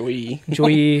 Joy.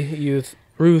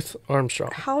 Ruth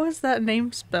Armstrong. How is that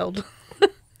name spelled?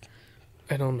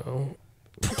 I don't know.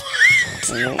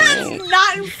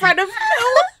 Not in front of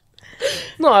you.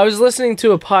 No, I was listening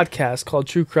to a podcast called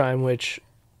True Crime, which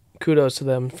kudos to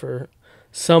them for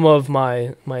some of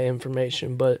my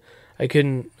information, but I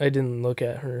didn't look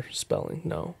at her spelling.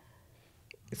 No.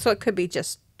 So it could be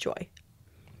just Joy.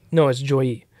 No, it's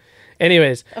Joy.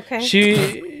 Anyways, Okay. she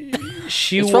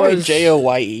It's was probably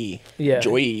Joye. yeah.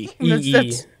 Joy.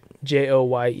 That's-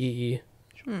 Joyee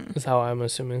is how I'm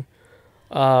assuming.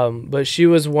 But she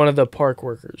was one of the park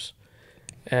workers,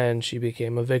 and she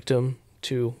became a victim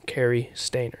to Cary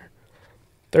Stayner.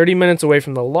 30 minutes away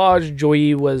from the lodge,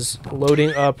 Joy was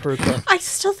loading up her car. I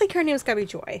still think her name's gotta be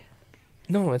Joy.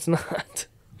 No, it's not.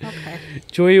 Okay.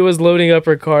 Joy was loading up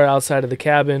her car outside of the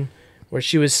cabin where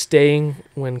she was staying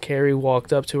when Cary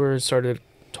walked up to her and started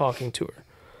talking to her.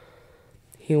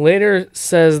 He later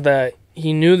says that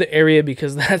he knew the area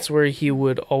because that's where he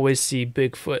would always see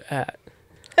Bigfoot at.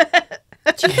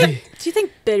 Do you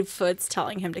think Bigfoot's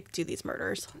telling him to do these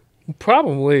murders?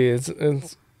 Probably. It's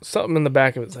something in the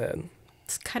back of his head.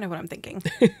 It's kind of what I'm thinking.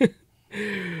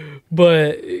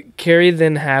 But Cary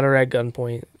then had her at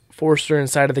gunpoint, forced her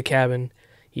inside of the cabin.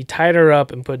 He tied her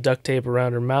up and put duct tape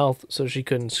around her mouth so she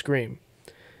couldn't scream.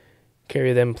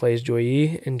 Cary then placed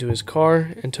Joy into his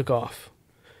car and took off.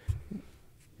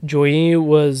 Joy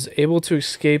was able to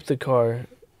escape the car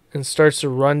and starts to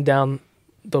run down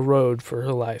the road for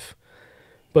her life.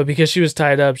 But because she was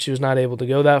tied up, she was not able to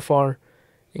go that far,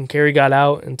 and Cary got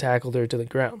out and tackled her to the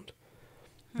ground.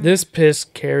 This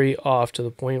pissed Cary off to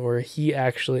the point where he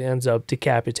actually ends up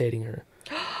decapitating her.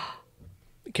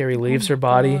 Cary leaves her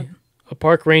body. God. A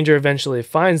park ranger eventually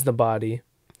finds the body,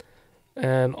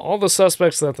 and all the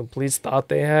suspects that the police thought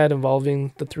they had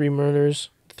involving the three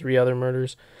other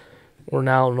murders, were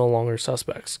now no longer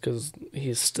suspects because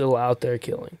he's still out there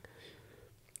killing.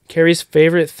 Cary's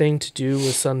favorite thing to do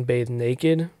was sunbathe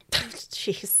naked,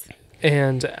 Jeez.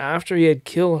 and after he had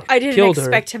killed I didn't her,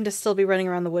 expect him to still be running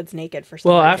around the woods naked for some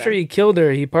well, reason. after he killed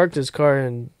her, he parked his car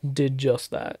and did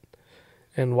just that.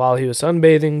 And while he was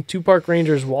sunbathing, 2 park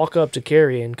rangers walk up to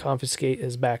Cary and confiscate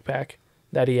his backpack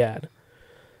that he had.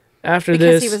 After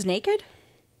Because this, he was naked?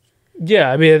 yeah,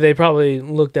 I mean, they probably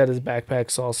looked at his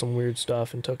backpack, saw some weird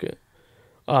stuff, and took it.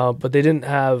 But they didn't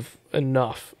have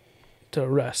enough to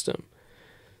arrest him.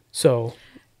 So,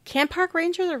 Can park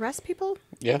rangers arrest people?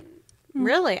 Yeah.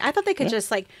 Really? I thought they could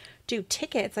just like do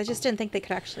tickets. I just didn't think they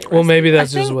could actually arrest well, maybe people.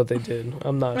 that's just what they did.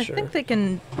 I'm not I sure. think they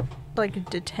can like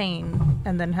detain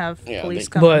and then have Yeah, police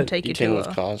they- come But- and take you Detain to with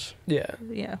a cause. Yeah.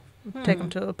 take them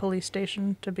to a police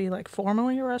station to be like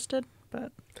formally arrested.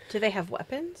 But Do they have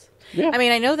weapons? Yeah. I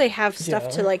mean, I know they have stuff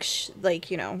to Yeah. like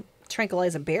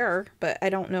tranquilize a bear, but I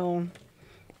don't know.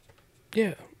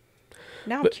 Yeah.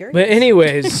 Now I'm But, curious. but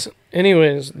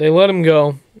anyways, they let him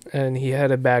go, and he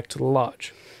headed back to the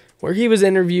lodge, where he was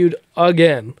interviewed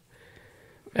again.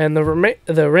 And the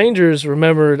Rangers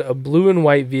remembered a blue and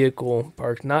white vehicle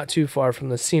parked not too far from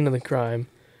the scene of the crime.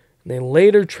 And they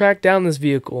later tracked down this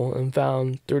vehicle and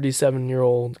found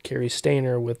 37-year-old Cary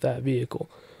Stayner with that vehicle.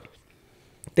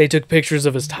 They took pictures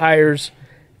of his tires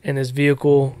and his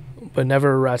vehicle, but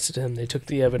never arrested him. They took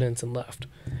the evidence and left.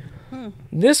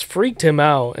 This freaked him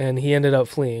out, and he ended up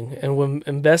fleeing. And when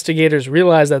investigators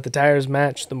realized that the tires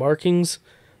matched the markings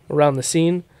around the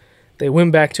scene, they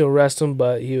went back to arrest him,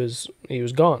 but he was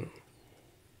gone.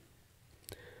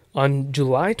 On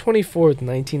July 24th,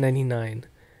 1999,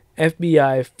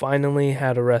 FBI finally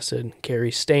had arrested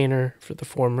Cary Stayner for the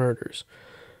 4 murders.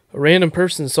 A random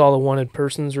person saw the wanted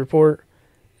persons report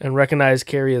and recognized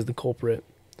Cary as the culprit.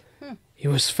 He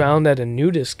was found at a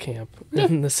nudist camp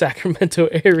in the Sacramento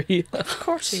area. of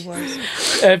course he was.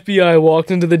 FBI walked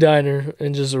into the diner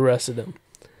and just arrested him.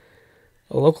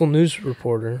 A local news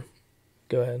reporter.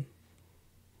 Go ahead.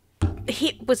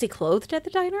 Was he clothed at the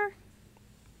diner?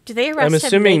 Did they arrest I'm him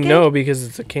assuming naked? no, because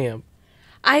it's a camp.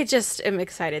 I just am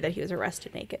excited that he was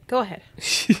arrested naked. Go ahead.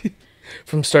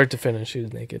 From start to finish, he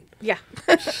was naked. Yeah.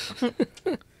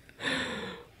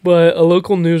 But a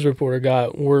local news reporter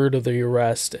got word of the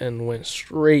arrest and went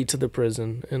straight to the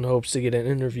prison in hopes to get an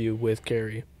interview with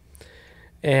Cary.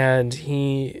 And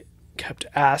he kept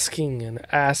asking and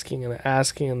asking and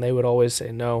asking, and they would always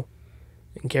say no.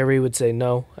 And Cary would say,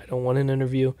 no, I don't want an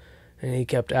interview. And he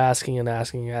kept asking and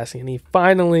asking and asking. And he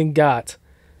finally got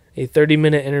a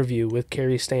 30-minute interview with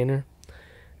Cary Stayner.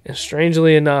 And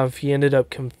strangely enough, he ended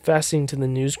up confessing to the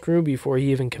news crew before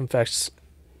he even confessed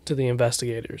to the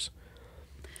investigators.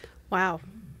 Wow.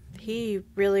 He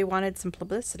really wanted some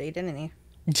publicity, didn't he?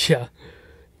 Yeah.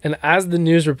 And as the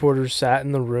news reporters sat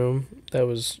in the room that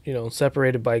was,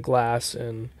 separated by glass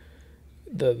and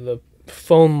the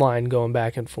phone line going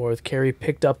back and forth, Cary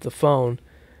picked up the phone,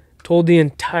 told the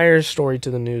entire story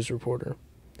to the news reporter.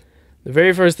 The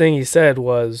very first thing he said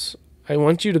was, I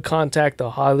want you to contact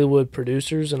the Hollywood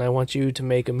producers and I want you to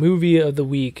make a movie of the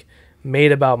week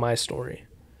made about my story.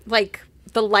 Like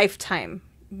the Lifetime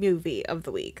movie of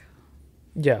the week.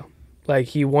 Yeah. Like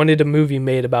he wanted a movie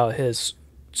made about his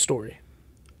story.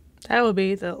 That would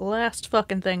be the last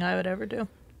fucking thing I would ever do.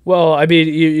 Well, I mean,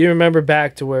 you remember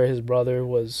back to where his brother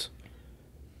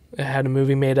had a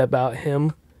movie made about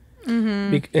him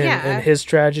and his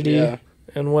tragedy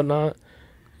and whatnot.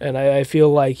 And I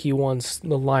feel like he wants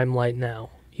the limelight now.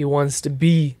 He wants to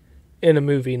be in a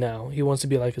movie now. He wants to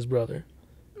be like his brother.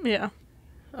 Yeah.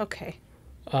 Okay.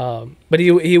 But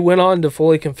he went on to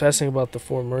fully confessing about the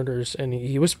 4 murders, and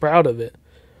he was proud of it.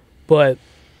 But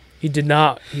he did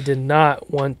not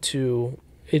want to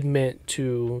admit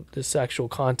to the sexual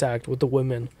contact with the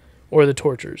women or the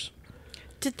tortures.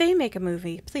 Did they make a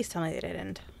movie? Please tell me they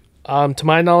didn't. To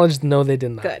my knowledge, no, they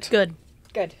did not. Good.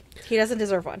 Good. He doesn't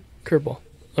deserve one. Curveball.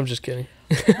 I'm just kidding.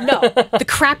 No. The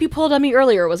crap you pulled on me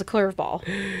earlier was a curveball.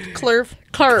 Clerv.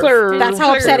 Curve. That's how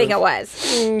Curve. upsetting it was.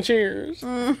 Cheers.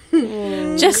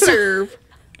 Just serve.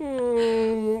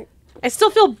 I still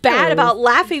feel bad about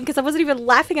laughing because I wasn't even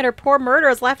laughing at her poor murder. I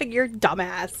was laughing at your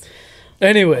dumbass.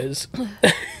 Anyways,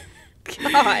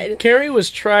 God. Cary was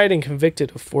tried and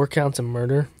convicted of 4 counts of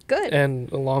murder. Good.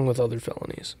 And along with other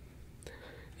felonies.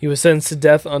 He was sentenced to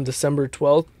death on December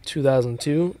 12th,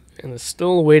 2002, and is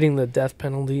still awaiting the death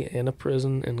penalty in a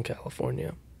prison in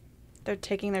California. They're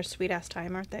taking their sweet ass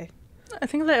time, aren't they? I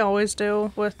think they always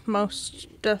do with most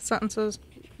death sentences.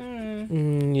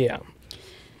 Yeah.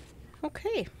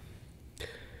 Okay.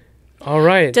 All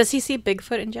right. Does he see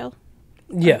Bigfoot in jail?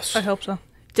 Yes. I hope so.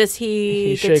 Does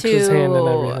he get shakes to his hand and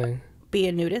everything. be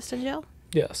a nudist in jail?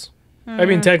 Yes. I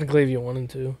mean, technically, if you wanted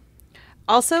to.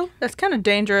 Also, That's kind of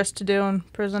dangerous to do in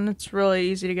prison. It's really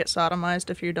easy to get sodomized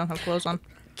if you don't have clothes on.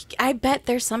 I bet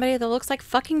there's somebody that looks like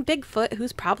fucking Bigfoot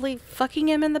who's probably fucking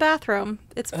him in the bathroom.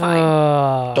 It's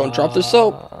fine. Don't drop the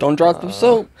soap. Don't drop the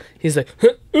soap. He's like,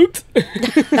 oops.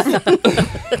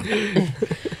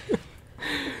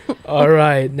 All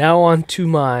right. Now on to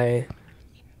my...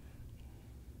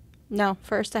 No,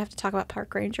 first I have to talk about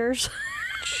park rangers.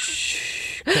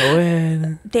 Go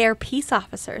ahead. They're peace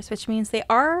officers, which means they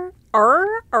are they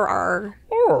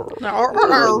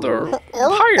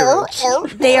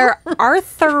are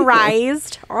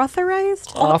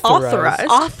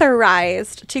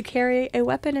authorized to carry a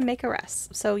weapon and make arrests.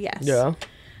 So yes. Yeah.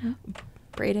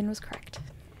 Braden was correct.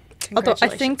 Although I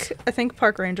Congratulations. think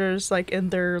park rangers, like in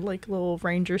their like little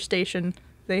ranger station,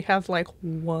 they have like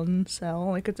one cell,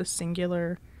 like it's a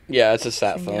singular. Yeah, it's a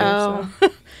sat phone. Oh.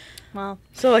 Well,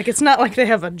 So like it's not like they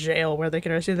have a jail where they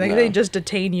can arrest you. No. They just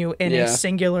detain you in Yeah. a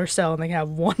singular cell, and they have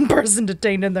one person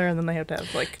detained in there, and then they have to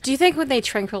have like. do you think when they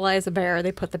tranquilize a bear,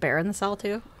 they put the bear in the cell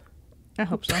too? I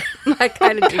hope so. I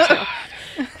kind of do too.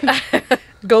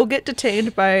 Go get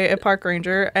detained by a park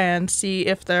ranger and see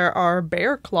if there are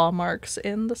bear claw marks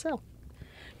in the cell.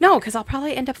 No, because I'll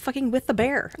probably end up fucking with the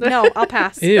bear. No, I'll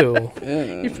pass. Ew.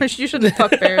 You shouldn't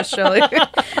fuck bears, Shelly.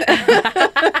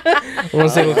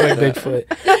 Unless they look like Bigfoot.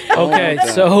 Okay, God.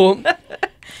 so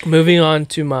moving on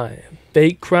to my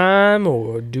fake crime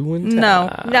or doing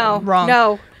time. No, Wrong.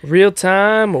 No. Real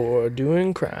time or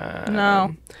doing crime.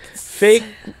 No. Fake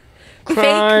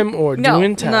crime or no,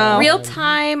 doing time. no. Real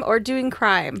time or doing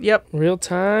crime? Yep. Real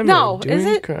time No, or doing is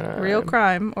it? crime. Real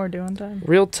crime or doing time.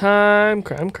 Real time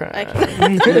crime. I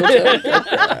can't.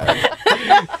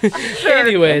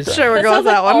 Anyways, Sure, we'll go with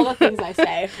that all one. the things I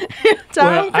say.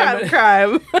 Well,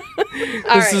 Crime.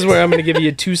 this is where I'm going to give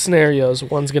you 2 scenarios.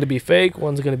 One's going to be fake,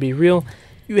 one's going to be real.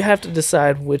 You have to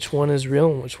decide which one is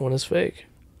real and which one is fake.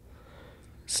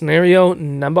 Scenario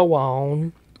number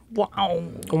 1. Wow.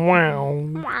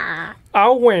 Wow.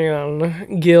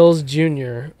 Owen Gills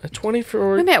Jr., a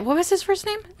 24... Wait a minute, what was his first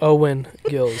name? Owen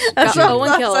Gills. That's Jr. what- Owen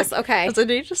that's Gills. like- Okay. So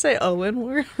did you just say Owen?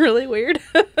 We're really weird.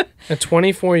 A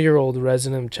 24-year-old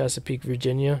resident of Chesapeake,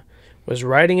 Virginia, was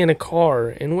riding in a car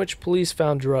in which police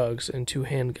found drugs and 2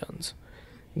 handguns.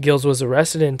 Gills was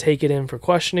arrested and taken in for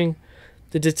questioning.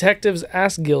 The detectives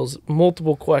asked Gills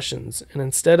multiple questions, and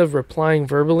instead of replying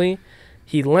verbally,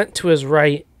 he leant to his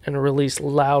right and released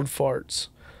loud farts.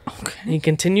 Okay. He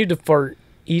continued to fart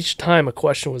each time a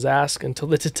question was asked until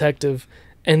the detective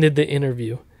ended the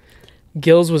interview.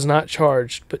 Gills was not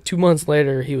charged, but 2 months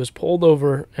later he was pulled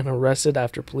over and arrested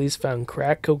after police found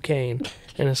crack cocaine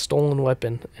and a stolen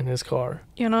weapon in his car.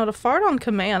 You know, to fart on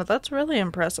command, that's really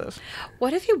impressive.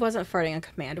 What if he wasn't farting on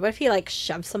command? What if he like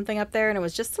shoved something up there and it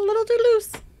was just a little too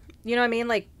loose? You know what I mean?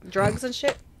 Like drugs and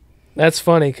shit? That's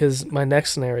funny because my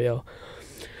next scenario.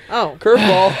 Oh.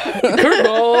 Curveball.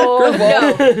 Curveball!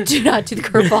 No, do not do the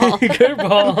curveball.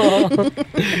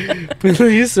 Curveball!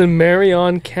 Police in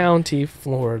Marion County,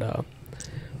 Florida,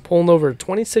 pulled over a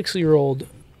 26-year-old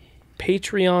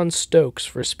Patreon Stokes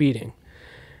for speeding.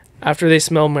 After they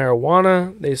smelled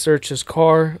marijuana, they searched his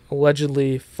car,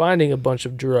 allegedly finding a bunch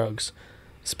of drugs,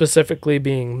 specifically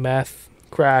being meth,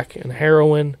 crack, and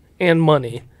heroin, and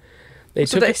money. They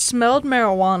They smelled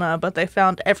marijuana, but they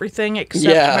found everything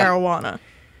except marijuana.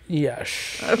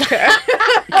 Yes. Okay.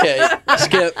 Okay,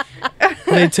 skip.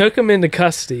 They took him into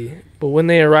custody, but when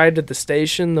they arrived at the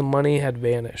station, the money had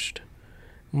vanished.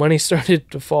 Money started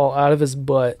to fall out of his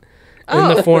butt in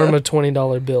the form of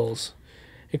 $20 bills.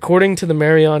 According to the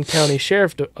Marion County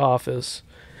Sheriff's Office,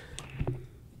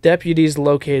 deputies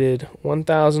located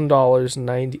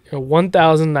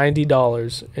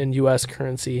 $1,090 in U.S.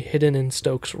 currency hidden in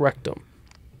Stokes' rectum.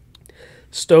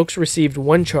 Stokes received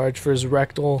 1 charge for his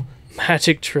rectal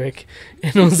magic trick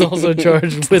and was also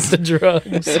charged with the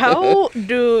drugs. How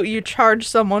do you charge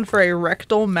someone for a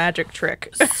rectal magic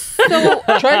trick? So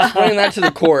Try explaining that to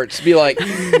the courts. Be like,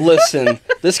 listen,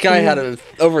 this guy had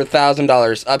over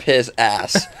 $1,000 up his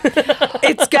ass.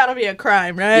 It's gotta be a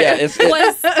crime, right? Yeah,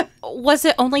 was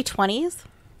it only 20s?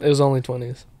 It was only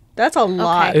 20s. That's a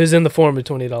lot. It was in the form of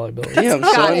 $20 bills. damn,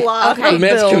 Got son. a lot Okay. The of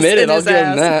man's bills committed. in I'll his give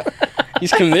him ass. that.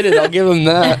 He's committed. I'll give him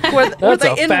that. Were That's they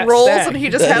a in fat rolls stack. and he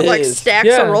just That had like is. stacks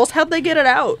Yeah. of rolls? How'd they get it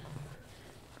out?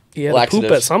 He had to poop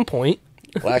Laxatives. at some point,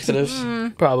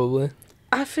 Laxatives. probably.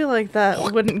 I feel like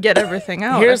that wouldn't get everything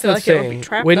out. Here's I feel the like it would thing: be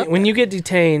trapped when up when there. you get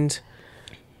detained,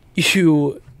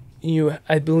 you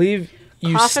I believe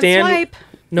you Cough and stand. swipe.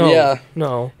 No, Yeah.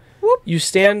 no. You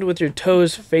stand with your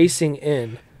toes facing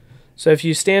in. So if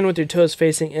you stand with your toes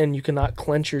facing in, you cannot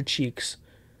clench your cheeks.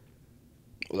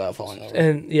 Without falling over.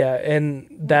 And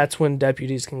that's when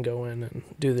deputies can go in and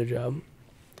do their job.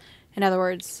 In other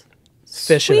words,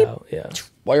 Fish sweep. it out, yeah.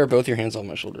 Why are both your hands on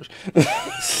my shoulders? I'm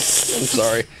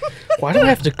sorry. Why do I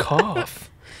have to cough?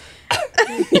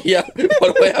 Yeah.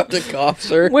 Why do I have to cough,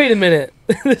 sir? Wait a minute.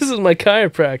 This is my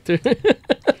chiropractor.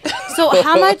 So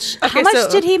how much so-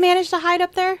 did he manage to hide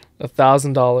up there?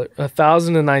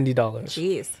 $1,090.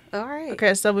 Jeez. All right.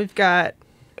 Okay, so we've got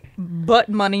butt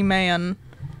money man.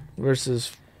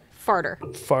 Versus Farter.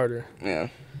 farter. Yeah.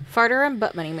 Farter and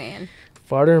butt money man.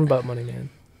 Farter and butt money man.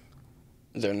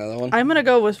 Is there another one? I'm gonna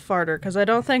go with farter because I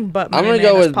don't think butt I'm money. gonna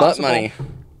go man is with butt possible. money.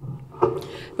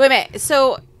 Wait a minute.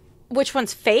 So which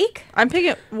one's fake? I'm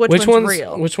picking which one's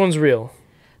real. Which one's real?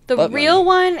 The Butt real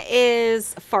one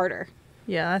is Farter.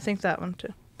 Yeah, I think that one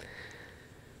too.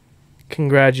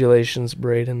 Congratulations,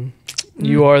 Braden.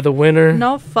 You are the winner.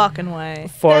 No fucking way.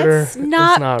 Farter. That's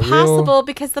not is possible real.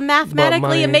 because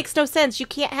mathematically it money. makes no sense. You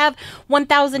can't have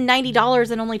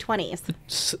 $1,090 and only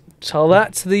 20s. Tell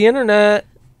that to the internet.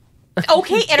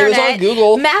 Okay, It was internet. on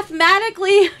Google.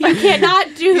 Mathematically, you cannot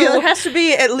do. Yeah, there has to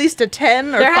be at least a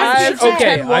 10 or There has to 5 be or 10.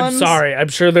 10 Okay, I'm ones. sorry. I'm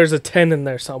sure there's a 10 in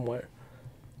there somewhere.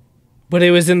 But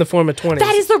it was in the form of 20s.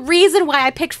 That is the reason why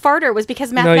I picked Farter was because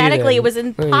you mathematically it didn't. was No,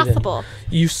 you didn't. impossible.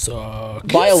 You suck.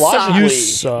 Biologically, You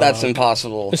suck. that's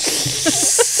impossible.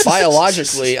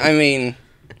 Biologically, I mean,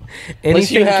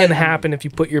 Anything had- can happen if you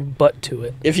put your butt to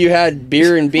it. if you had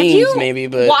beer and Have beans, you maybe,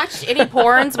 but watched any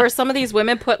porns where some of these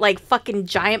women put like fucking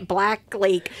giant black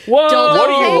like Whoa! dildo What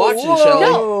are you things? watching, Shelley?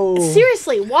 No,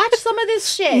 seriously, watch some of this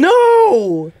shit.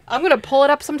 No! I'm gonna pull it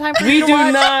up sometime for We you to do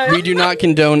watch. not. we do not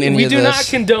condone any We of do this. not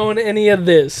condone any of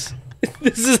this.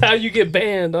 This is how you get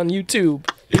banned on YouTube.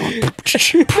 I'm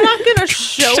not gonna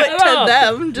show Shut it to up.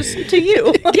 them, just to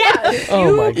you. Yeah,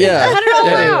 Oh my god. Yeah. cut it all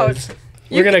out. Anyways,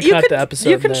 we're gonna cut the episode.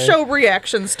 You can there. show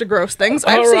reactions to gross things.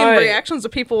 I've All seen right. reactions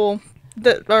of people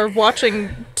that are watching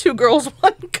Two Girls,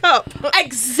 One Cup.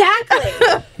 Exactly.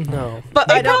 No.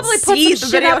 But I don't probably put see the some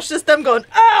shit video. up- It's just them going,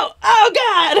 oh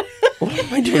God. What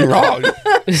am I doing wrong?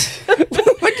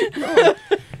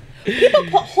 People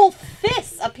put whole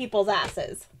fists up people's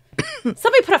asses.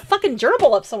 Somebody put a fucking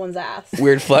gerbil up someone's ass.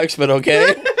 Weird flex, but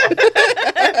okay.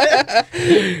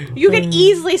 You could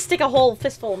easily stick a whole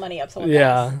fistful of money up someone's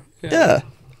ass. Yeah. Yeah.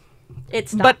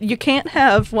 It's not. But you can't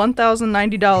have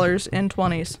 $1,090 in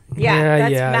 20s. yeah,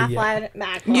 that's yeah.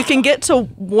 math. You can get to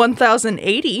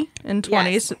 1,080 in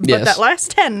 20s, Yes. but Yes. that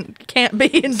last 10 can't be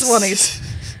in 20s.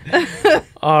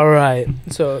 All right.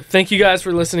 So thank you guys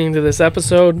for listening to this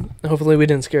episode. Hopefully we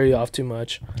didn't scare you off too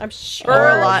much. I'm sure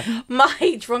Or a lot.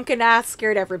 my drunken ass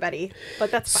scared everybody, but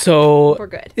that's fine. So We're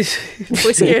good. If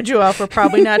we scared you off, we're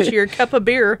probably not your cup of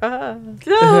beer.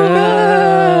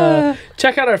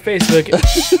 check out our Facebook.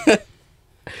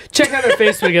 Check out our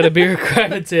Facebook at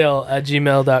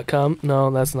abeercrimetale@gmail.com.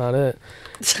 No, that's not it.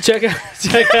 Check out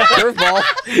Curveball.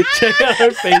 check out our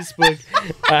Facebook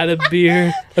at a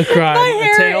beer, a crime, My a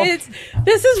hair tale. is.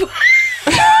 This is.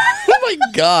 Oh my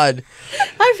god.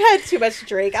 I've had too much to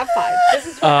drink. I'm fine. This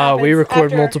is. What We happens record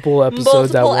after multiple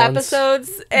episodes at multiple once.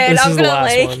 episodes, and This I'm is the gonna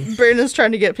last like. one. Brandon's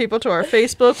trying to get people to our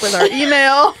Facebook with our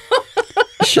email.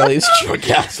 Shelly's drunk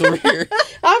ass over here.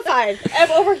 I'm fine.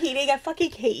 I'm overheating. I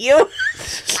fucking hate you.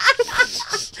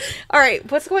 All right,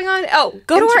 what's going on? Oh,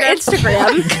 go to our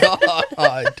Instagram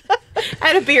God.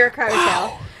 at a beer crime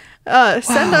tale.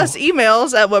 Send us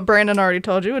emails at what Brandon already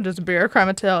told you, which is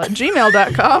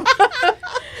beercrimeatale@gmail.com.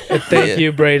 And thank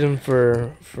you, Braden,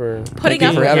 for Putting you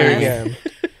up for with having us. me.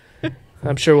 again.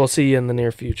 I'm sure we'll see you in the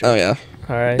near future. Oh yeah,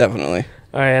 All right. definitely.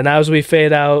 All right. And as we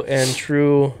fade out and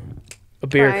true a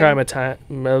beer Crime. crime attack.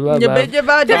 All right, All right, It's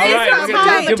goodbye. not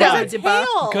time. It Goodbye. doesn't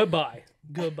hail. Goodbye.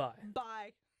 Goodbye. Bye.